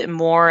little bit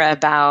more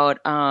about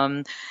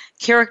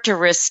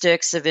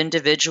characteristics of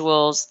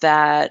individuals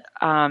that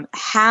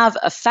have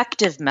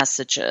effective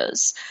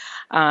messages,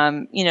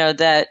 you know,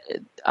 that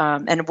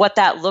and what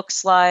that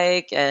looks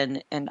like,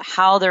 and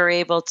how they're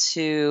able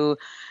to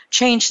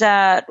change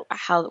that,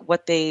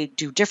 what they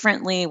do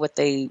differently, what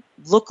they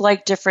look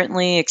like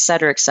differently, et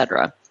cetera, et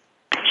cetera.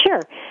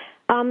 Sure.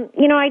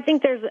 You know, I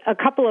think there's a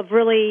couple of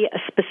really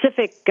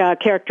specific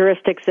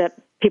characteristics that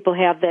people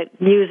have that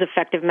use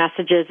effective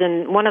messages,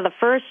 and one of the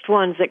first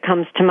ones that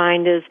comes to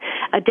mind is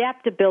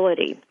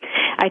adaptability.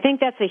 I think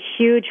that's a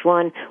huge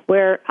one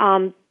where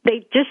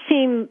they just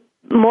seem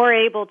more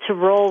able to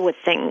roll with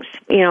things.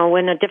 You know,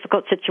 when a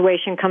difficult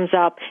situation comes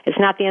up, it's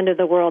not the end of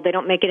the world. They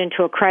don't make it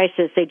into a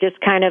crisis. They just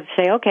kind of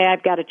say, okay,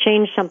 I've got to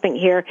change something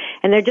here,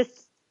 and they're just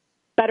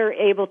better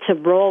able to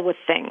roll with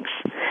things.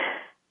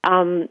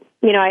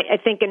 You know, I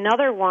think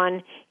another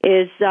one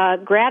is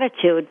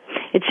gratitude.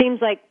 It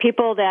seems like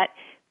people that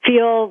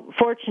feel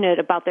fortunate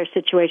about their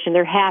situation.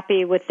 They're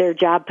happy with their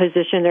job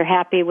position. They're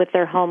happy with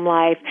their home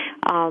life.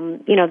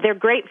 They're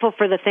grateful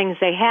for the things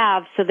they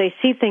have, so they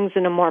see things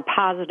in a more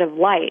positive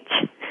light.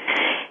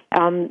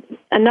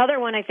 Another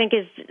one I think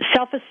is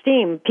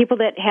self-esteem. People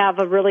that have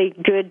a really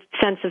good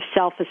sense of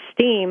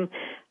self-esteem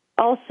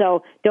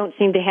also don't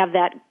seem to have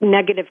that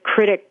negative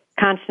critic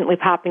constantly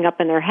popping up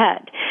in their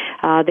head.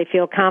 They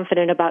feel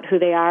confident about who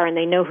they are, and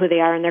they know who they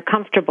are, and they're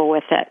comfortable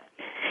with it.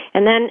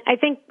 And then I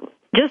think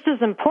just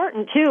as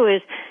important, too,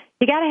 is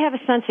you got to have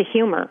a sense of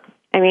humor.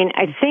 I mean,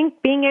 I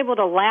think being able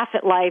to laugh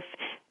at life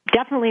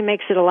definitely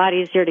makes it a lot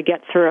easier to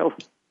get through.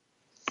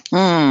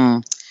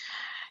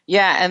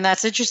 Yeah, and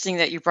that's interesting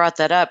that you brought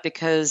that up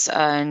because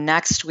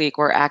next week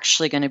we're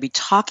actually going to be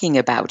talking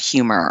about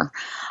humor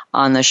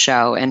on the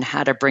show and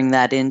how to bring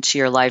that into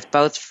your life,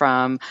 both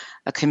from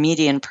a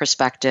comedian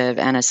perspective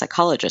and a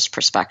psychologist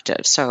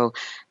perspective. So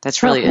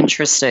that's really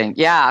interesting.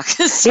 Yeah.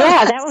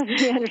 Yeah, that would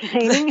be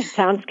entertaining.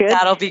 Sounds good.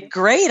 That'll be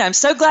great. I'm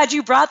so glad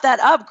you brought that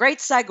up. Great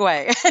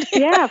segue.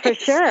 Yeah, for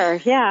sure.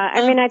 Yeah.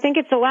 I mean, I think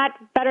it's a lot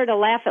better to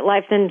laugh at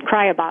life than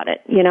cry about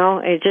it.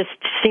 It just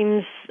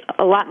seems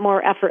a lot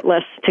more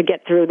effortless to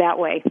get through that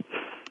way.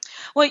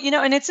 Well,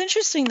 and it's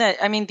interesting that,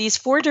 these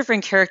 4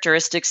 different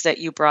characteristics that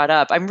you brought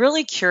up, I'm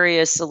really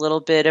curious a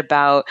little bit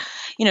about,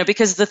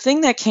 because the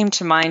thing that came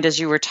to mind as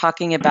you were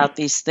talking about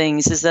these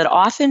things is that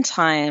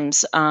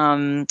oftentimes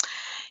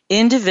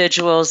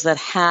individuals that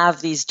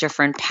have these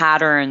different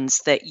patterns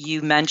that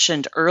you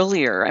mentioned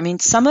earlier,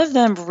 some of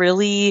them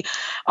really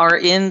are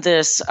in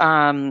this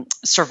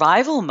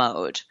survival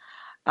mode.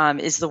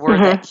 Is the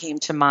word that came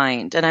to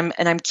mind, and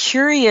I'm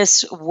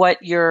curious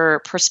what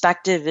your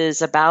perspective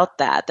is about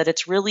that. That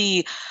it's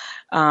really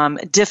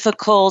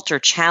difficult or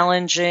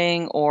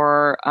challenging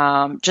or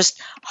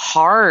just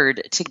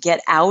hard to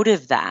get out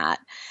of that.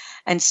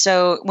 And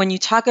so when you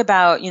talk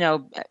about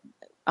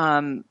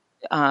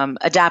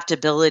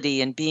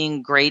adaptability and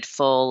being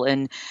grateful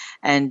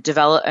and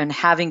develop and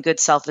having good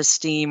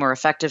self-esteem or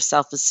effective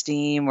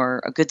self-esteem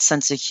or a good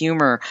sense of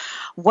humor,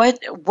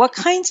 what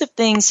kinds of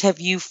things have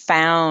you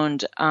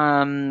found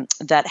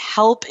that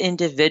help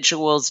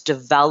individuals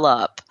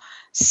develop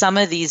some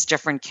of these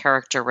different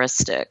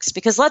characteristics?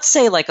 Because let's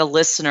say like a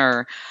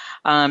listener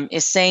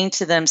is saying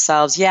to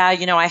themselves,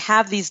 I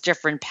have these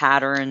different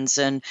patterns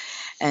and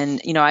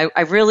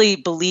I really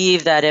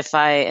believe that if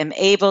I am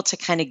able to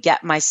kind of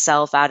get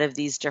myself out of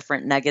these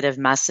different negative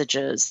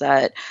messages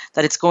that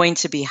it's going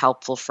to be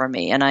helpful for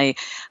me.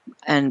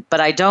 But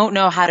I don't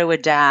know how to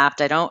adapt.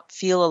 I don't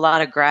feel a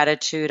lot of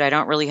gratitude. I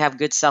don't really have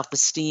good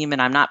self-esteem,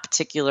 and I'm not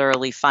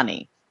particularly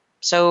funny.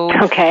 So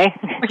okay,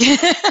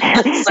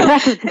 that's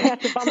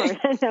a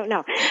bummer.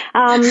 No.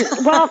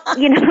 Well,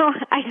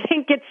 I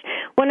think it's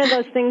one of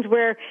those things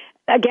where,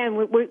 again,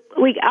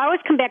 we always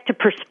come back to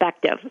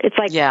perspective. It's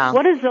like,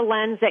 what is the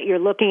lens that you're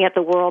looking at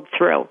the world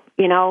through?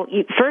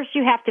 First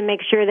you have to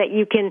make sure that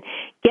you can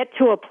get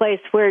to a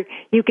place where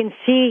you can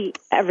see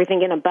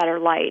everything in a better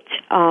light.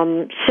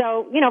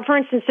 So, for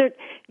instance,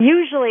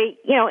 usually,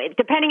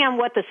 depending on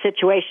what the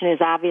situation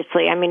is,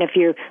 obviously, if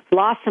you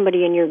lost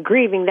somebody and you're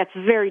grieving, that's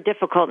very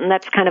difficult, and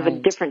that's kind of a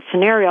different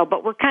scenario.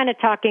 But we're kind of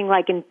talking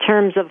like in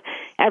terms of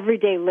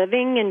everyday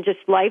living and just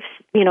life,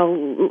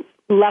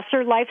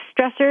 lesser life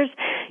stressors,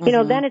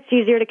 then it's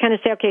easier to kind of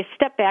say, okay,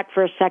 step back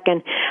for a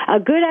second. A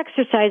good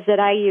exercise that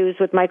I use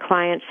with my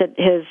clients that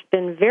has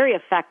been very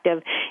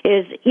effective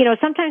is,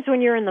 sometimes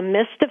when you're in the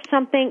midst of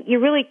something, you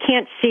really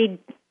can't see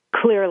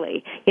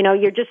clearly.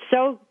 You're just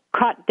so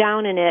caught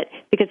down in it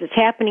because it's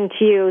happening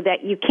to you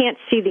that you can't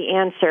see the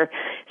answer.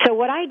 So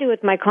what I do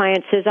with my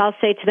clients is I'll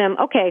say to them,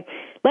 okay,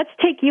 let's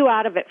take you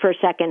out of it for a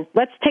second.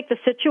 Let's take the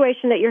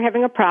situation that you're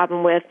having a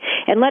problem with,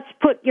 and let's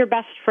put your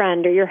best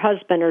friend or your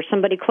husband or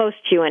somebody close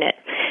to you in it.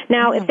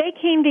 Now, if they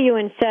came to you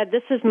and said,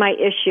 this is my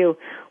issue,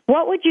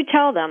 what would you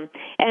tell them?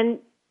 And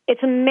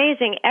it's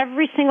amazing.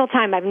 Every single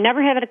time, I've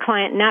never had a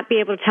client not be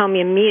able to tell me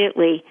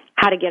immediately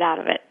how to get out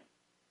of it.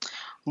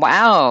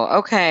 Wow.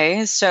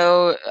 Okay.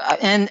 So,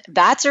 and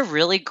that's a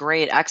really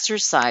great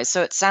exercise.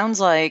 So it sounds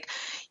like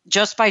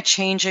just by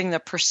changing the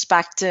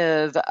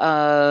perspective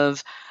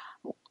of,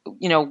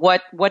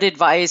 what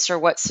advice or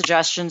what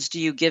suggestions do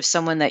you give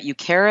someone that you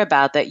care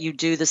about, that you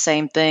do the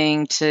same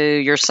thing to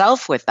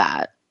yourself with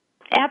that?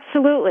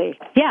 Absolutely.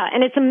 Yeah.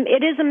 And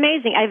it is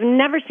amazing. I've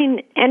never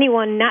seen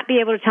anyone not be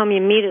able to tell me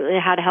immediately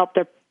how to help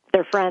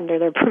their friend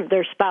or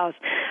their spouse.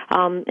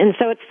 And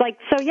so it's like,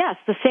 so yes,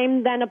 the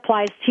same then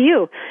applies to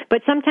you.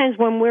 But sometimes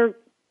when we're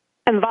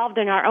involved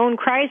in our own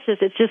crisis,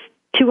 it's just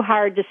too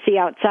hard to see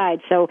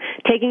outside. So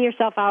taking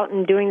yourself out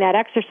and doing that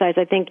exercise,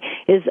 I think,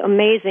 is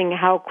amazing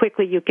how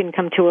quickly you can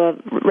come to a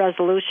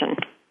resolution.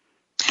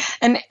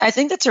 And I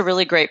think that's a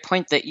really great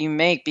point that you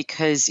make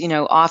because,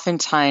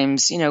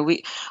 oftentimes,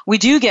 we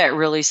do get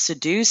really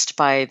seduced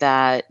by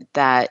that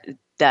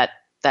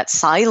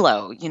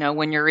silo,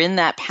 when you're in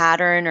that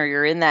pattern or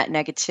you're in that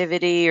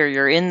negativity or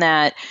you're in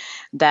that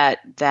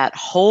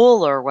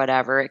hole or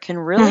whatever, it can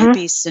really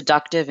be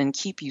seductive and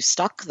keep you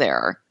stuck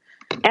there.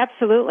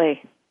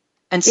 Absolutely.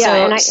 And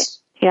so,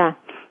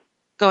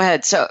 go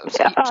ahead. So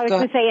I was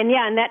going to say, and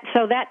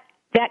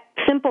that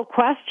simple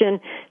question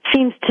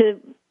seems to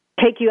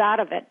take you out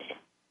of it.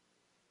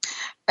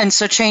 And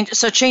so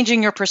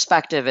changing your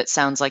perspective, it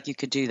sounds like you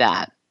could do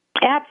that.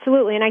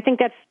 Absolutely, and I think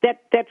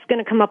that's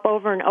going to come up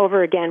over and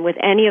over again with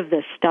any of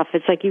this stuff.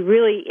 It's like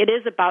it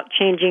is about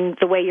changing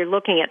the way you're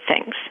looking at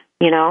things,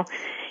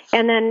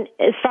 And then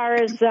as far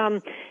as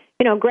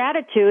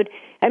gratitude,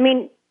 I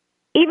mean,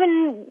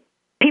 even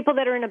people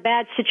that are in a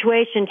bad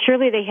situation,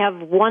 surely they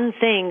have one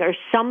thing or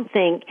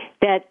something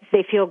that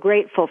they feel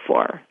grateful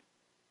for.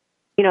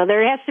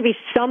 There has to be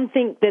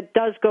something that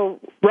does go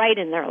right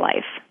in their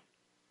life.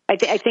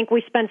 I think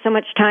we spend so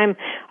much time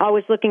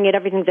always looking at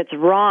everything that's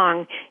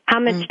wrong. How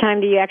much time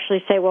do you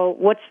actually say, well,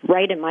 what's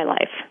right in my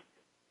life?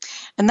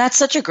 And that's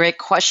such a great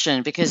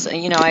question because,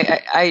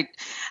 I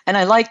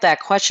like that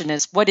question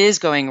is what is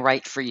going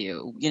right for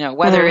you?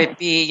 Whether it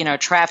be,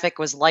 traffic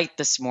was light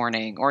this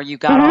morning or you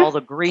got all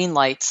the green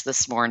lights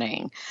this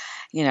morning,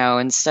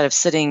 instead of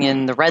sitting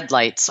in the red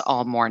lights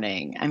all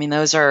morning. I mean,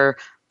 those are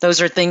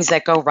things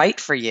that go right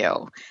for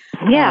you.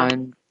 Yeah.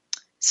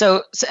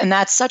 So, and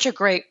that's such a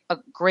great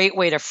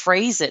way to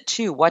phrase it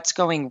too. What's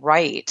going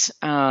right?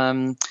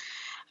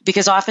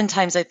 Because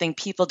oftentimes I think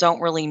people don't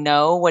really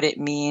know what it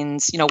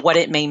means, what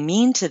it may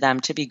mean to them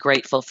to be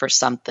grateful for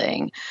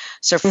something.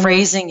 So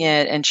phrasing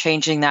it and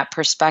changing that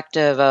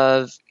perspective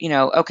of,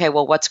 okay,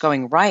 well, what's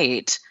going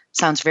right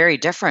sounds very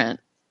different.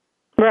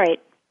 Right.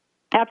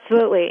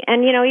 Absolutely.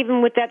 And,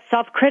 even with that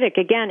self-critic,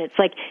 again, it's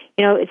like,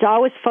 it's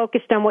always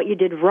focused on what you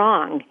did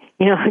wrong.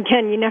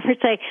 Again, you never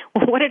say,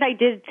 well, what did I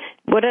do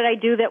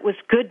that was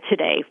good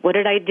today? What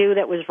did I do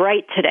that was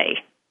right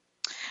today?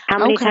 How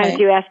many times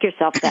do you ask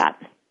yourself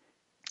that?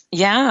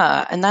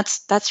 Yeah. And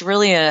that's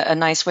really a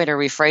nice way to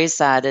rephrase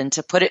that and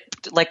to put it,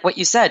 like what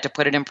you said, to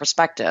put it in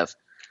perspective.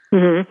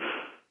 Mm-hmm.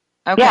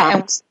 Okay.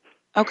 Yeah.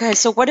 Okay.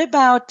 So what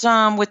about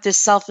with this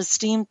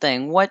self-esteem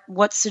thing?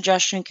 What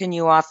suggestion can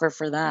you offer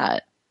for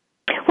that?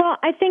 Well,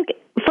 I think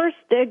first,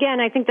 again,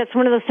 I think that's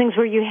one of those things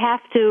where you have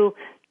to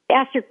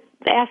ask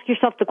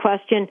yourself the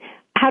question,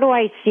 how do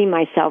I see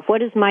myself?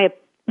 What is my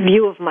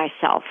view of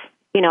myself?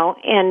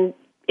 And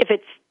if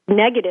it's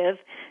negative,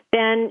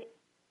 then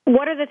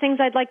what are the things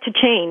I'd like to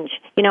change?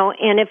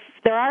 And if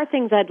there are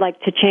things I'd like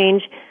to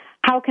change,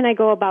 how can I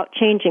go about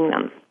changing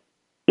them?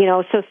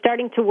 So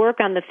starting to work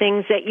on the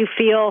things that you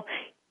feel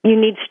you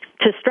need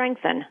to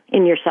strengthen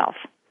in yourself.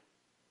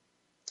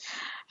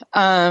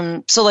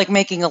 So like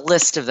making a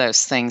list of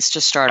those things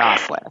to start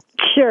off with.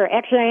 Sure.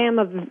 Actually, I am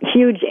a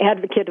huge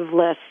advocate of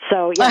lists.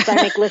 So, yes, I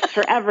make lists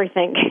for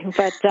everything.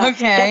 But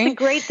that's a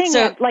great thing.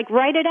 So,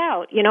 write it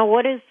out.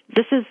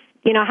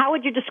 How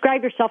would you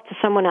describe yourself to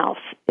someone else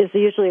is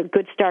usually a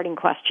good starting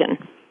question.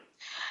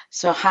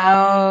 So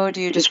how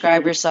do you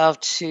describe yourself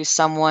to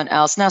someone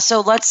else? Now,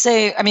 so let's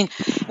say,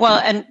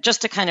 and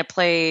just to kind of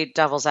play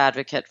devil's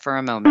advocate for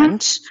a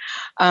moment,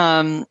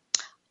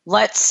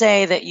 let's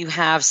say that you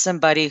have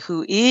somebody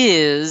who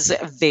is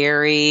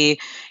very,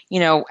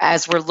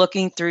 as we're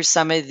looking through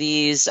some of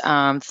these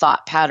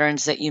thought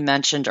patterns that you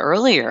mentioned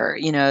earlier,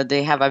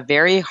 they have a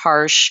very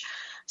harsh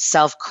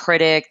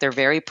self-critic. They're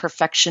very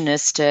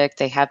perfectionistic.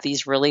 They have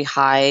these really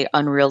high,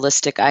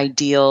 unrealistic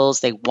ideals.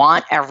 They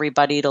want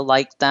everybody to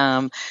like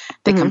them.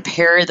 They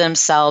compare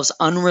themselves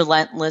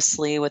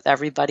unrelentlessly with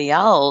everybody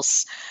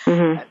else.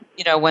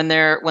 When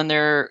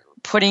they're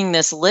putting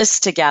this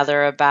list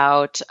together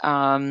about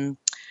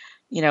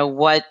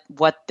what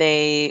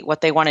they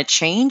want to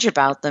change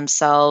about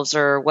themselves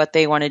or what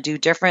they want to do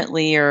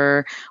differently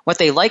or what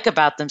they like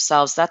about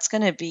themselves, that's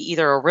going to be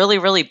either a really,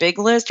 really big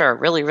list or a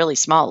really, really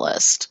small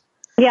list.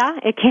 Yeah,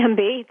 it can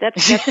be.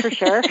 That's for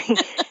sure.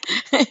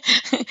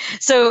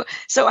 So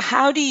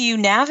how do you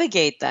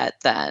navigate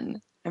that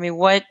then? I mean,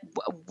 what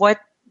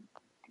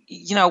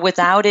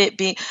without it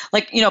being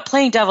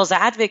playing devil's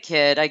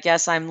advocate, I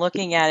guess I'm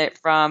looking at it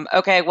from,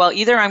 okay, well,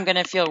 either I'm going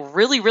to feel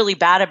really, really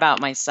bad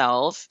about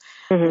myself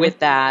with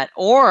that,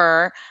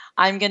 or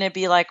I'm going to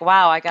be like,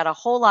 wow, I got a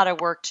whole lot of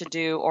work to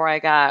do, or I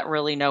got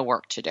really no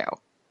work to do.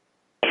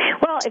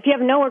 Well, if you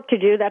have no work to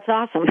do, that's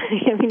awesome.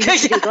 You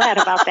should be glad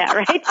about that,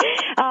 right?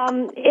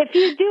 If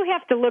you do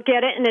have to look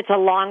at it and it's a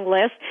long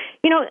list,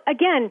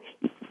 again,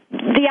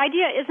 the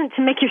idea isn't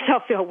to make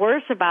yourself feel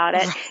worse about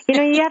it.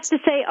 You have to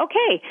say,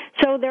 okay,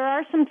 so there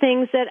are some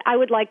things that I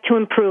would like to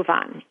improve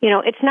on.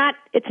 It's not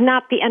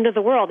the end of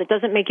the world. It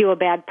doesn't make you a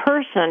bad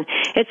person.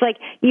 It's like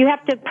you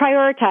have to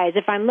prioritize.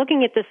 If I'm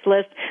looking at this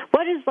list,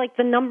 what is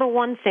the number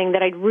one thing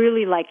that I'd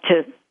really like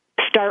to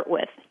start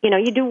with?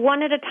 You do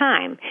one at a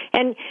time.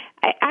 And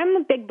I'm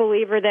a big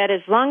believer that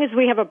as long as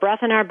we have a breath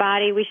in our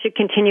body, we should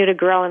continue to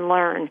grow and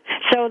learn.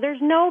 So there's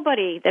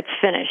nobody that's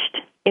finished.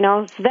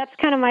 So that's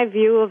kind of my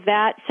view of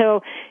that.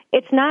 So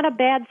it's not a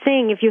bad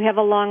thing if you have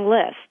a long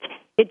list.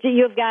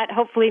 You've got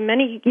hopefully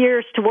many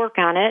years to work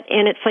on it,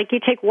 and it's like you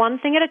take one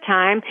thing at a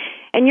time,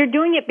 and you're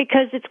doing it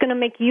because it's going to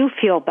make you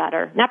feel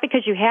better, not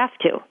because you have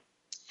to.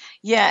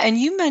 Yeah, and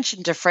you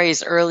mentioned a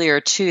phrase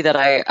earlier, too, that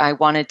I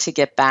wanted to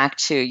get back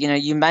to.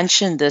 You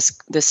mentioned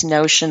this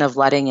notion of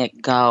letting it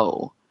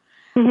go.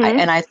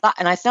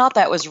 I thought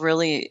that was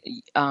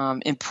really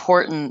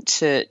important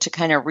to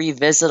kind of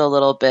revisit a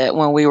little bit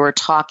when we were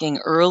talking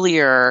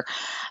earlier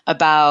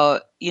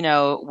about,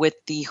 with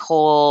the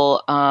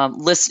whole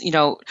list,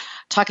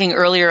 talking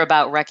earlier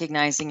about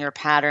recognizing your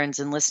patterns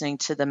and listening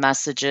to the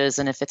messages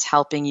and if it's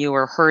helping you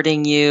or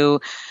hurting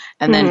you,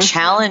 and then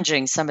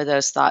challenging some of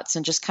those thoughts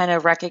and just kind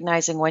of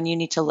recognizing when you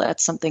need to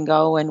let something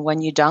go and when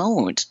you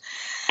don't.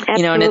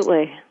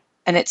 Absolutely.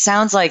 And it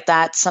sounds like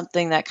that's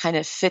something that kind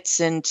of fits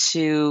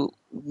into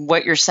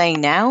what you're saying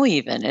now,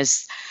 even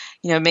is,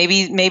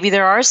 maybe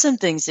there are some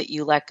things that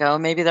you let go.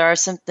 Maybe there are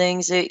some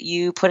things that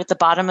you put at the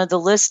bottom of the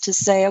list to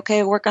say,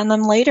 okay, work on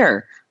them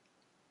later.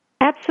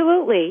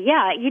 Absolutely.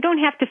 Yeah. You don't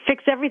have to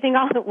fix everything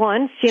all at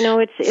once.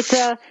 It's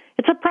a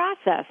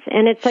process,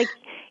 and it's like,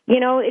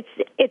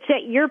 it's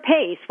at your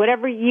pace,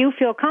 whatever you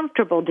feel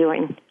comfortable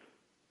doing.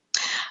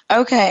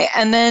 Okay,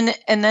 and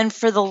then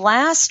for the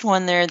last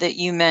one there that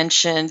you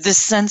mentioned, the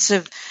sense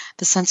of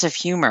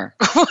humor.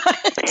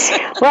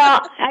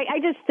 Well, I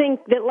just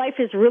think that life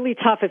is really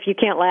tough if you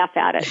can't laugh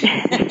at it.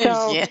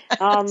 So Yes.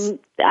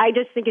 I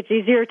just think it's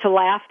easier to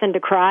laugh than to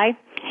cry.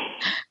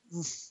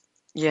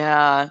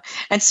 Yeah.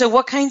 And so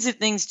what kinds of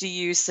things do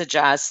you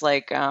suggest,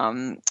 like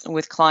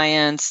with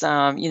clients,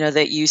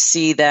 that you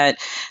see that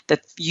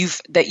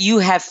you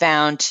have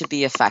found to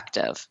be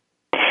effective?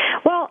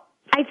 Well,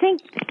 I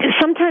think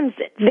sometimes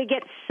they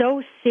get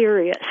so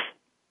serious,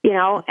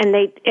 and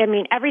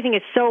everything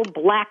is so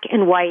black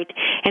and white.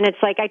 And it's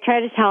like I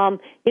try to tell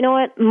them, you know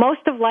what,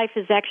 most of life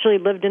is actually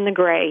lived in the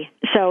gray.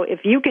 So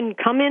if you can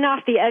come in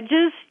off the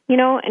edges,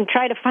 and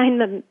try to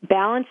find the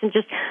balance and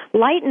just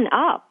lighten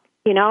up.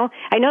 I know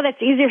that's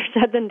easier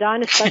said than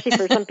done, especially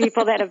for some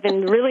people that have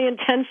been really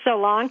intense so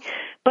long.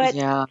 But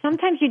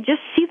sometimes you just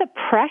see the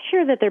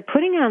pressure that they're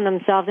putting on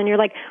themselves, and you're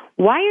like,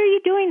 why are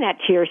you doing that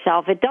to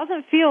yourself? It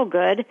doesn't feel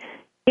good,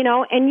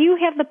 and you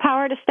have the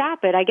power to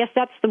stop it. I guess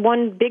that's the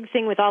one big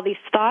thing with all these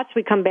thoughts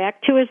we come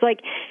back to is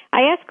like,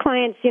 I ask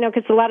clients,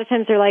 because a lot of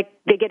times they're like,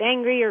 they get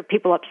angry or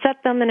people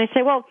upset them, and I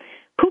say, well,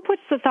 who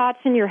puts the thoughts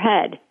in your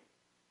head?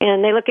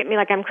 And they look at me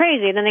like I'm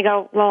crazy, and then they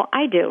go, well,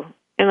 I do.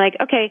 And like,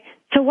 okay,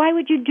 so why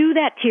would you do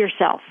that to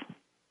yourself?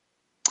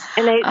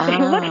 And they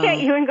look at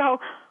you and go,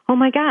 oh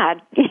my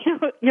God,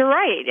 you're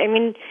right. I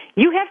mean,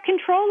 you have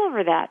control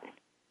over that.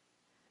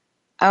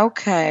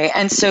 Okay.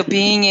 And so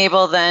being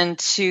able then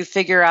to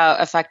figure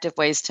out effective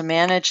ways to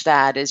manage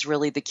that is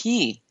really the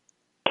key.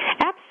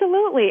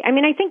 Absolutely. I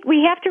mean, I think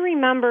we have to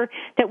remember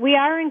that we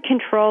are in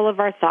control of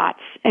our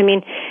thoughts. I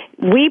mean,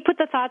 we put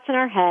the thoughts in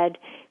our head.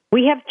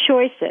 We have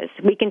choices.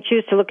 We can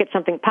choose to look at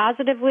something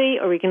positively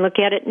or we can look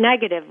at it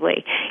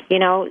negatively.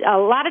 A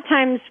lot of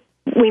times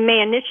we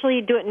may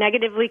initially do it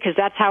negatively because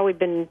that's how we've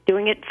been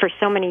doing it for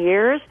so many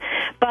years.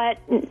 But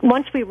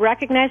once we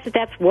recognize that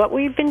that's what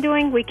we've been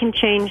doing, we can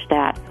change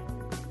that.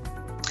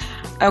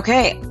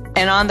 Okay.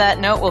 And on that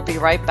note, we'll be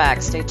right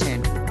back. Stay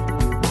tuned.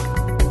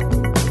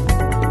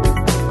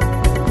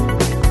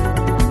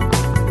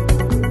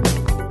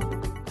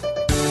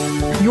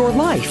 Your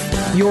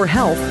life, your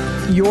health,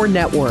 your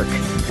network.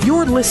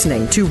 You're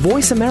listening to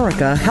Voice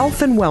America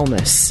Health and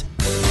Wellness.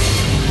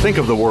 Think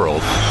of the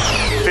world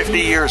 50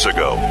 years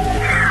ago.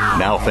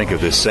 Now think of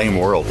this same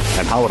world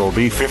and how it'll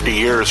be 50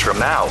 years from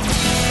now.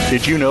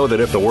 Did you know that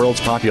if the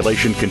world's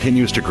population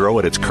continues to grow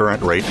at its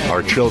current rate,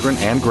 our children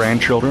and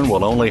grandchildren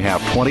will only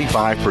have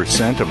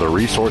 25% of the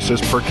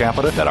resources per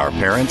capita that our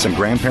parents and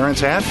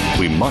grandparents had?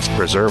 We must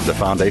preserve the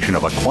foundation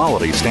of a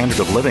quality standard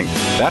of living.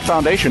 That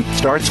foundation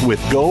starts with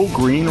Go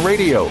Green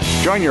Radio.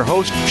 Join your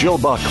host, Jill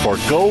Buck, for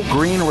Go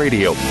Green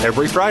Radio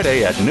every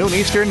Friday at noon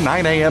Eastern,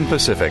 9 a.m.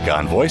 Pacific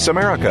on Voice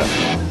America.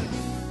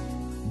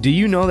 Do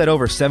you know that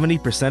over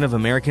 70% of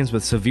Americans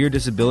with severe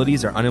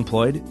disabilities are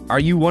unemployed? Are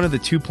you one of the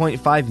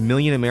 2.5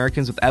 million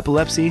Americans with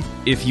epilepsy?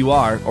 If you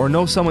are, or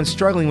know someone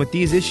struggling with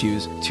these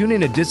issues, tune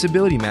in to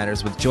Disability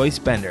Matters with Joyce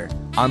Bender.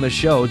 On the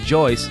show,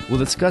 Joyce will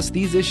discuss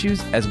these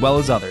issues as well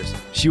as others.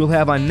 She will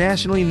have on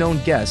nationally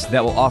known guests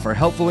that will offer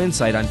helpful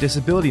insight on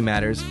disability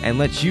matters and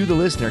let you, the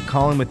listener,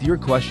 call in with your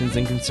questions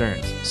and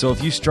concerns. So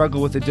if you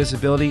struggle with a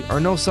disability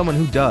or know someone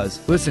who does,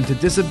 listen to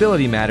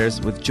Disability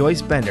Matters with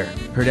Joyce Bender,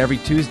 heard every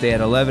Tuesday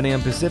at 11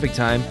 a.m. Pacific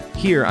Time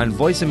here on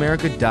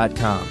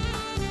VoiceAmerica.com.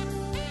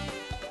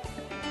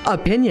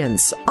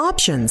 Opinions,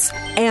 options,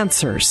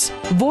 answers.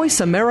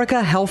 Voice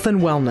America Health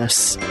and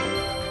Wellness.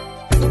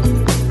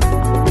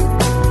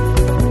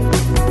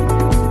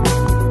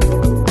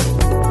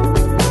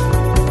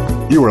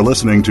 You are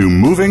listening to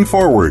Moving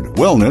Forward,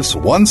 Wellness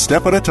One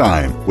Step at a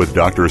Time with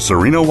Dr.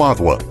 Serena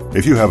Wadhwa.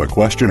 If you have a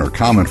question or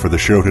comment for the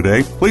show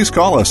today, please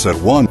call us at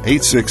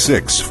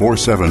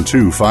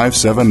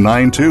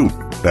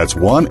 1-866-472-5792. That's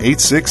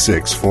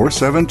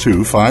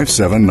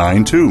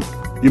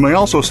 1-866-472-5792. You may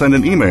also send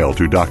an email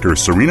to Dr.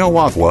 Serena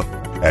Wadhwa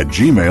at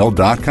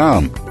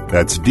gmail.com.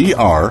 That's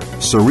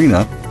Dr.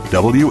 Serena,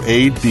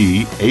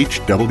 WADHWA,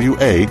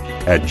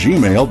 at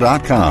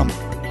gmail.com.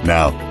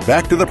 Now,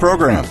 back to the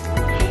program.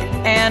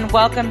 And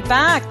welcome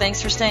back.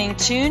 Thanks for staying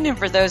tuned. And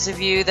for those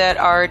of you that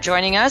are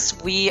joining us,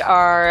 we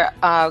are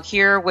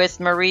here with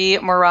Marie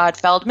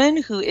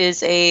Murad-Feldman, who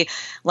is a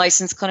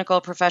licensed clinical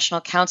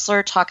professional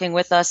counselor, talking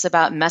with us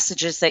about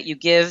messages that you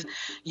give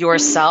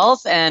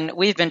yourself. And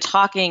we've been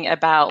talking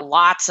about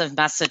lots of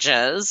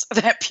messages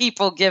that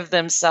people give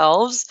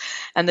themselves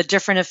and the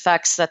different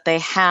effects that they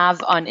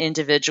have on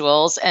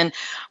individuals. And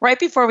right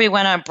before we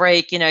went on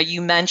break,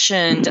 you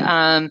mentioned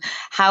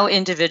how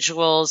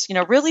individuals,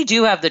 really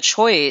do have the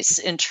choice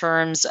in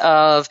terms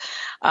of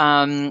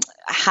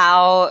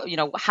how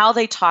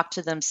they talk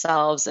to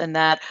themselves, and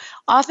that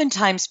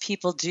oftentimes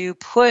people do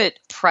put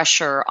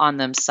pressure on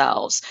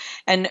themselves.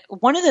 And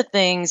one of the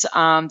things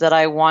that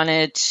I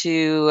wanted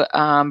to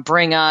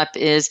bring up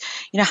is,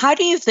 how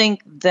do you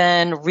think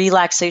then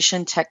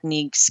relaxation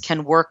techniques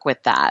can work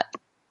with that?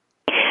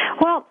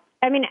 Well,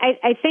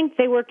 I think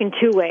they work in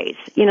two ways.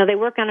 They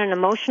work on an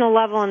emotional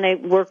level and they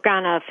work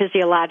on a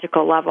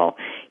physiological level.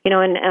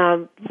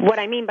 And what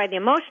I mean by the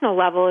emotional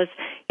level is,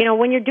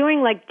 when you're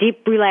doing like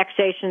deep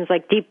relaxations,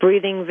 like deep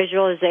breathing,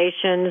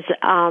 visualizations,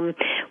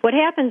 what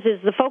happens is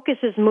the focus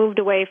is moved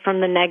away from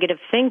the negative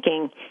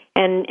thinking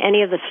and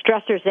any of the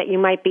stressors that you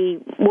might be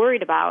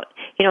worried about.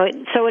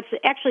 So it's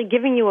actually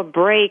giving you a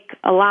break,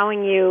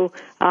 allowing you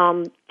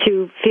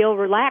to feel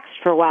relaxed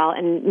for a while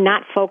and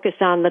not focus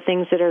on the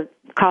things that are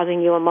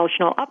causing you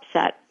emotional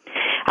upset.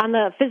 On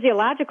the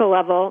physiological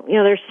level,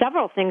 there's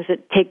several things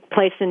that take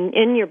place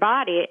in your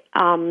body.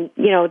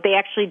 They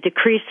actually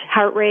decrease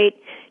heart rate,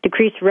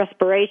 decrease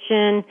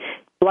respiration,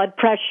 blood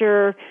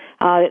pressure,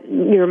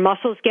 your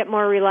muscles get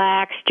more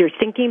relaxed, your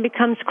thinking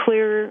becomes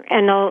clearer,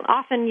 and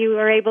often you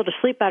are able to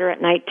sleep better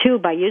at night, too,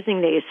 by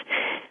using these.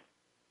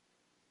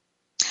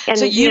 And,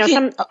 so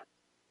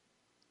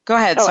go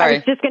ahead, sorry. I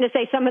was just going to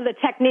say some of the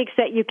techniques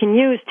that you can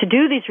use to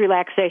do these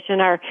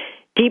relaxation are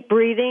deep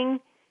breathing,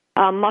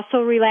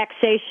 muscle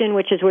relaxation,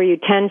 which is where you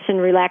tense and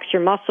relax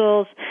your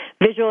muscles,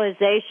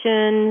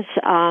 visualizations,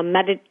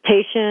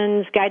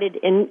 meditations, guided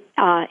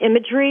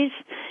imageries,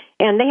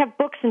 and they have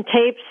books and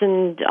tapes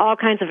and all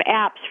kinds of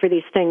apps for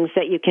these things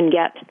that you can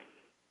get.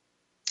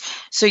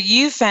 So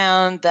you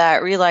found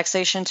that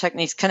relaxation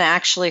techniques can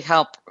actually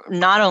help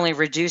not only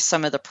reduce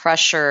some of the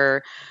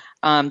pressure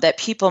that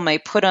people may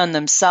put on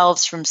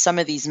themselves from some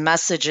of these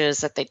messages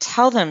that they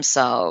tell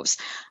themselves,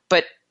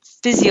 but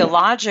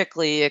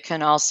physiologically, it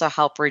can also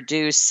help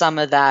reduce some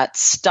of that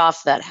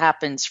stuff that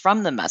happens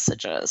from the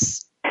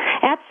messages.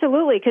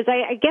 Absolutely, because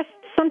I guess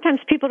sometimes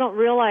people don't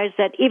realize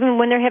that even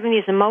when they're having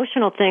these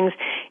emotional things,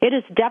 it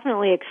is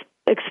definitely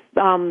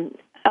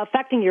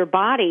affecting your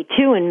body,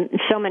 too, in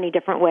so many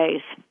different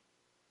ways.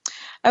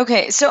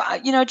 Okay, so,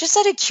 just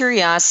out of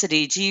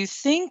curiosity, do you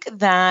think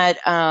that,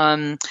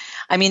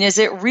 is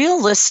it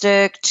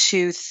realistic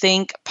to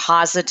think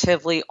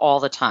positively all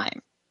the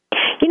time?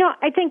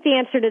 I think the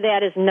answer to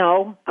that is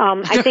no.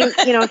 I think,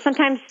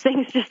 sometimes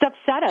things just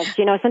upset us.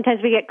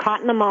 Sometimes we get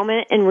caught in the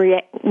moment and,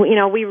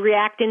 we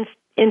react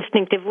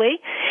instinctively.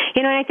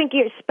 And I think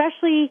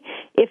especially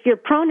if you're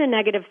prone to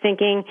negative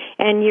thinking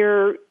and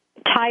you're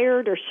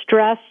tired or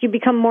stressed, you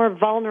become more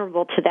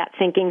vulnerable to that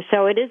thinking.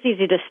 So it is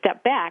easy to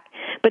step back.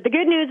 But the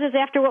good news is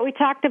after what we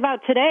talked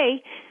about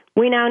today,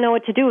 we now know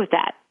what to do with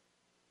that.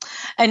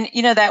 And,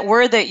 that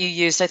word that you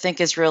used, I think,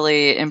 is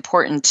really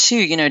important,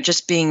 too,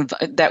 just being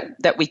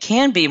that we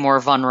can be more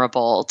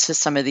vulnerable to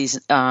some of these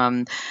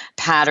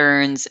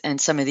patterns and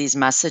some of these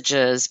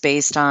messages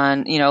based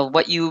on,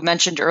 what you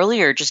mentioned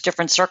earlier, just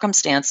different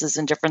circumstances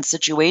and different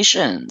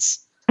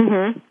situations.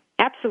 Mm-hmm.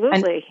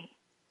 Absolutely.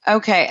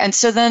 Okay. And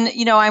so then,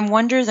 I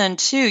wonder then,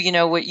 too,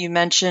 what you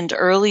mentioned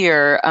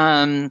earlier,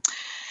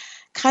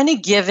 kind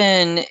of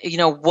given,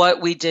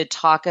 what we did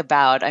talk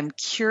about, I'm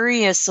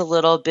curious a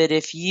little bit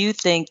if you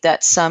think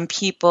that some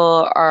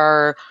people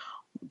are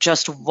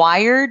just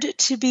wired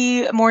to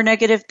be more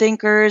negative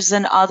thinkers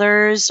than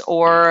others,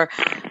 or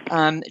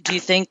do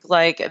you think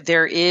like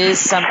there is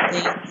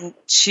something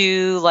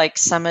to like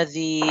some of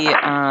the,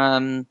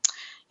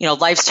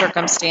 life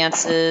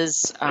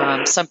circumstances?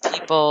 Some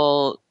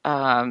people,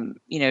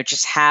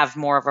 just have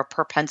more of a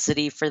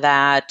propensity for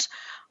that.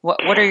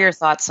 What are your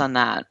thoughts on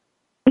that?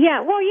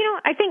 Yeah, well,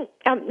 I think,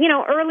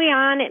 early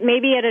on,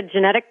 maybe at a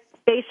genetic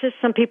basis,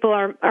 some people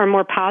are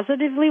more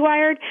positively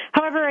wired.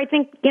 However, I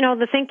think,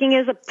 the thinking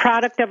is a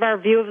product of our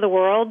view of the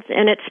world,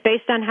 and it's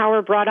based on how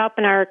we're brought up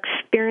and our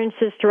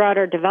experiences throughout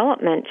our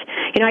development.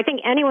 I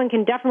think anyone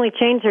can definitely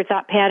change their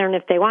thought pattern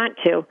if they want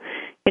to.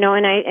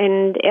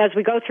 And as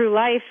we go through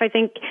life, I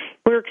think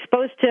we're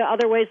exposed to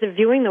other ways of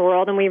viewing the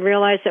world, and we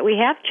realize that we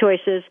have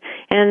choices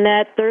and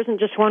that there isn't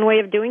just one way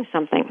of doing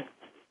something.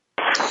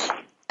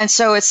 And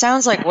so it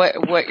sounds like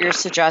what you're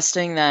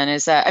suggesting then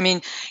is that,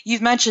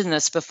 you've mentioned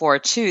this before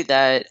too,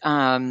 that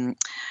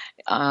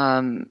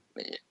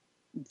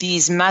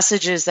these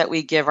messages that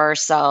we give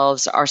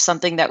ourselves are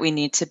something that we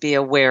need to be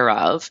aware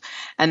of,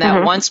 and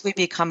that once we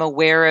become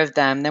aware of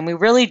them, then we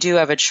really do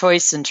have a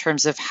choice in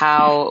terms of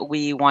how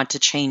we want to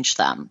change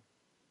them.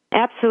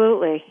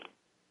 Absolutely.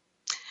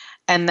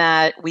 and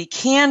that we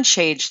can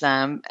change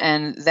them,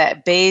 and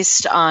that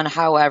based on,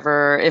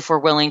 however, if we're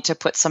willing to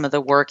put some of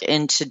the work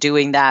into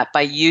doing that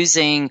by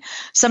using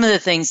some of the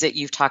things that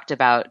you've talked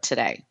about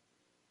today.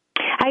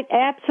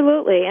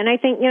 Absolutely. And I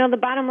think, the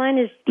bottom line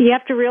is you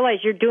have to realize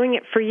you're doing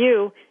it for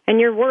you and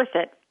you're worth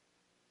it.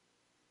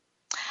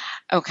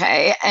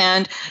 Okay.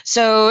 And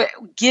so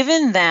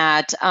given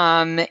that,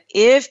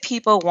 if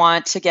people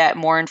want to get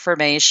more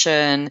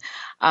information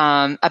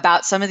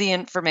about some of the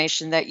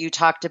information that you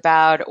talked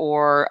about,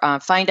 or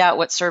find out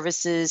what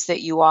services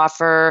that you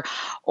offer,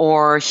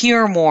 or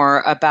hear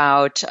more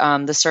about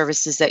the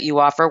services that you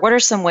offer, what are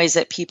some ways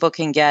that people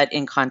can get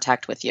in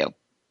contact with you?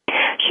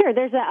 Sure.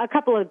 There's a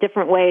couple of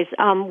different ways.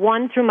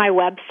 One through my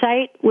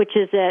website, which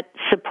is at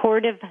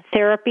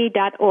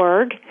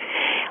supportivetherapy.org,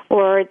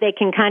 or they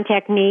can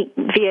contact me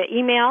via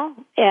email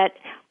at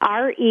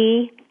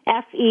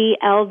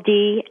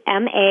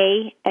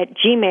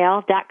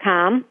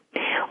refeldma@gmail.com,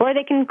 or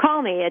they can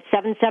call me at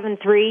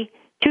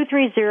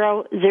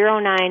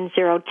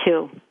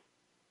 773-230-0902.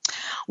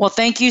 Well,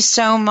 thank you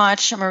so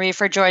much, Marie,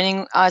 for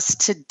joining us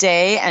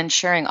today and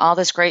sharing all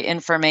this great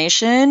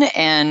information.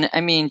 And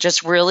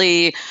just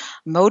really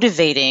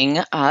motivating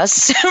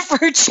us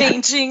for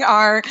changing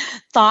our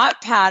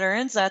thought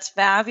patterns. That's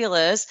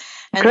fabulous.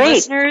 And great.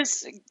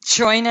 Listeners,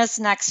 join us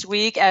next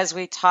week as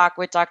we talk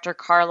with Dr.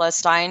 Carla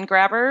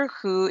Steingraber,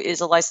 who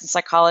is a licensed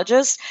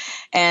psychologist,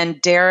 and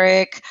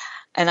Derek,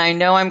 and I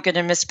know I'm going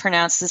to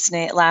mispronounce this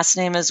last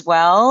name as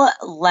well,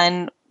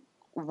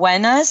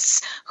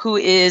 Wenas, who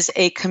is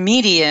a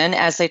comedian,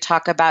 as they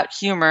talk about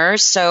humor.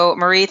 So,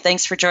 Marie,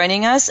 thanks for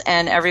joining us,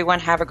 and everyone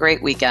have a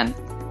great weekend.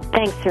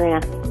 Thanks, Serena.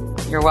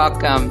 You're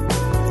welcome.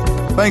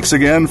 Thanks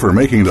again for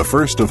making the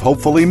first of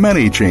hopefully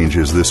many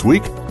changes this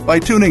week by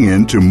tuning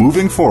in to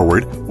Moving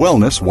Forward,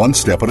 Wellness One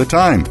Step at a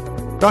Time.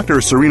 Dr.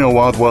 Serena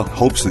Wadhwa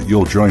hopes that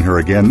you'll join her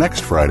again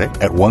next Friday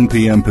at 1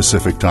 p.m.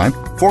 Pacific Time,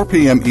 4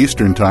 p.m.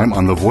 Eastern Time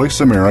on the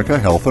Voice America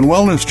Health and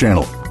Wellness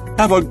channel.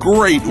 Have a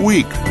great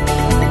week.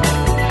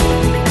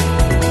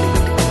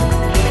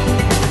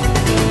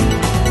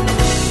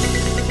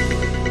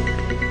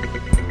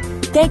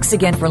 Thanks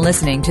again for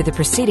listening to the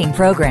preceding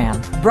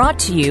program, brought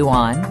to you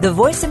on the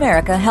Voice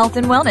America Health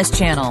and Wellness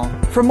channel.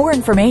 For more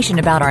information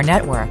about our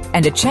network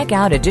and to check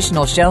out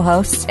additional show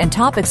hosts and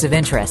topics of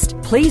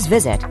interest, please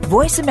visit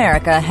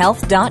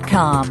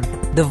voiceamericahealth.com.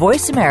 The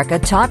Voice America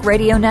Talk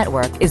Radio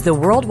Network is the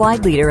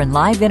worldwide leader in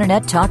live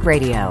Internet talk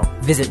radio.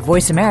 Visit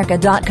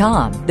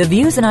voiceamerica.com. The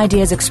views and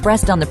ideas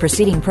expressed on the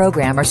preceding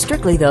program are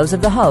strictly those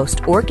of the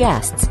host or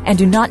guests and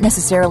do not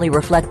necessarily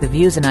reflect the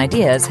views and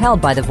ideas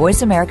held by the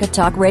Voice America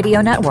Talk Radio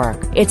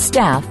Network, its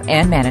staff,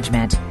 and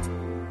management.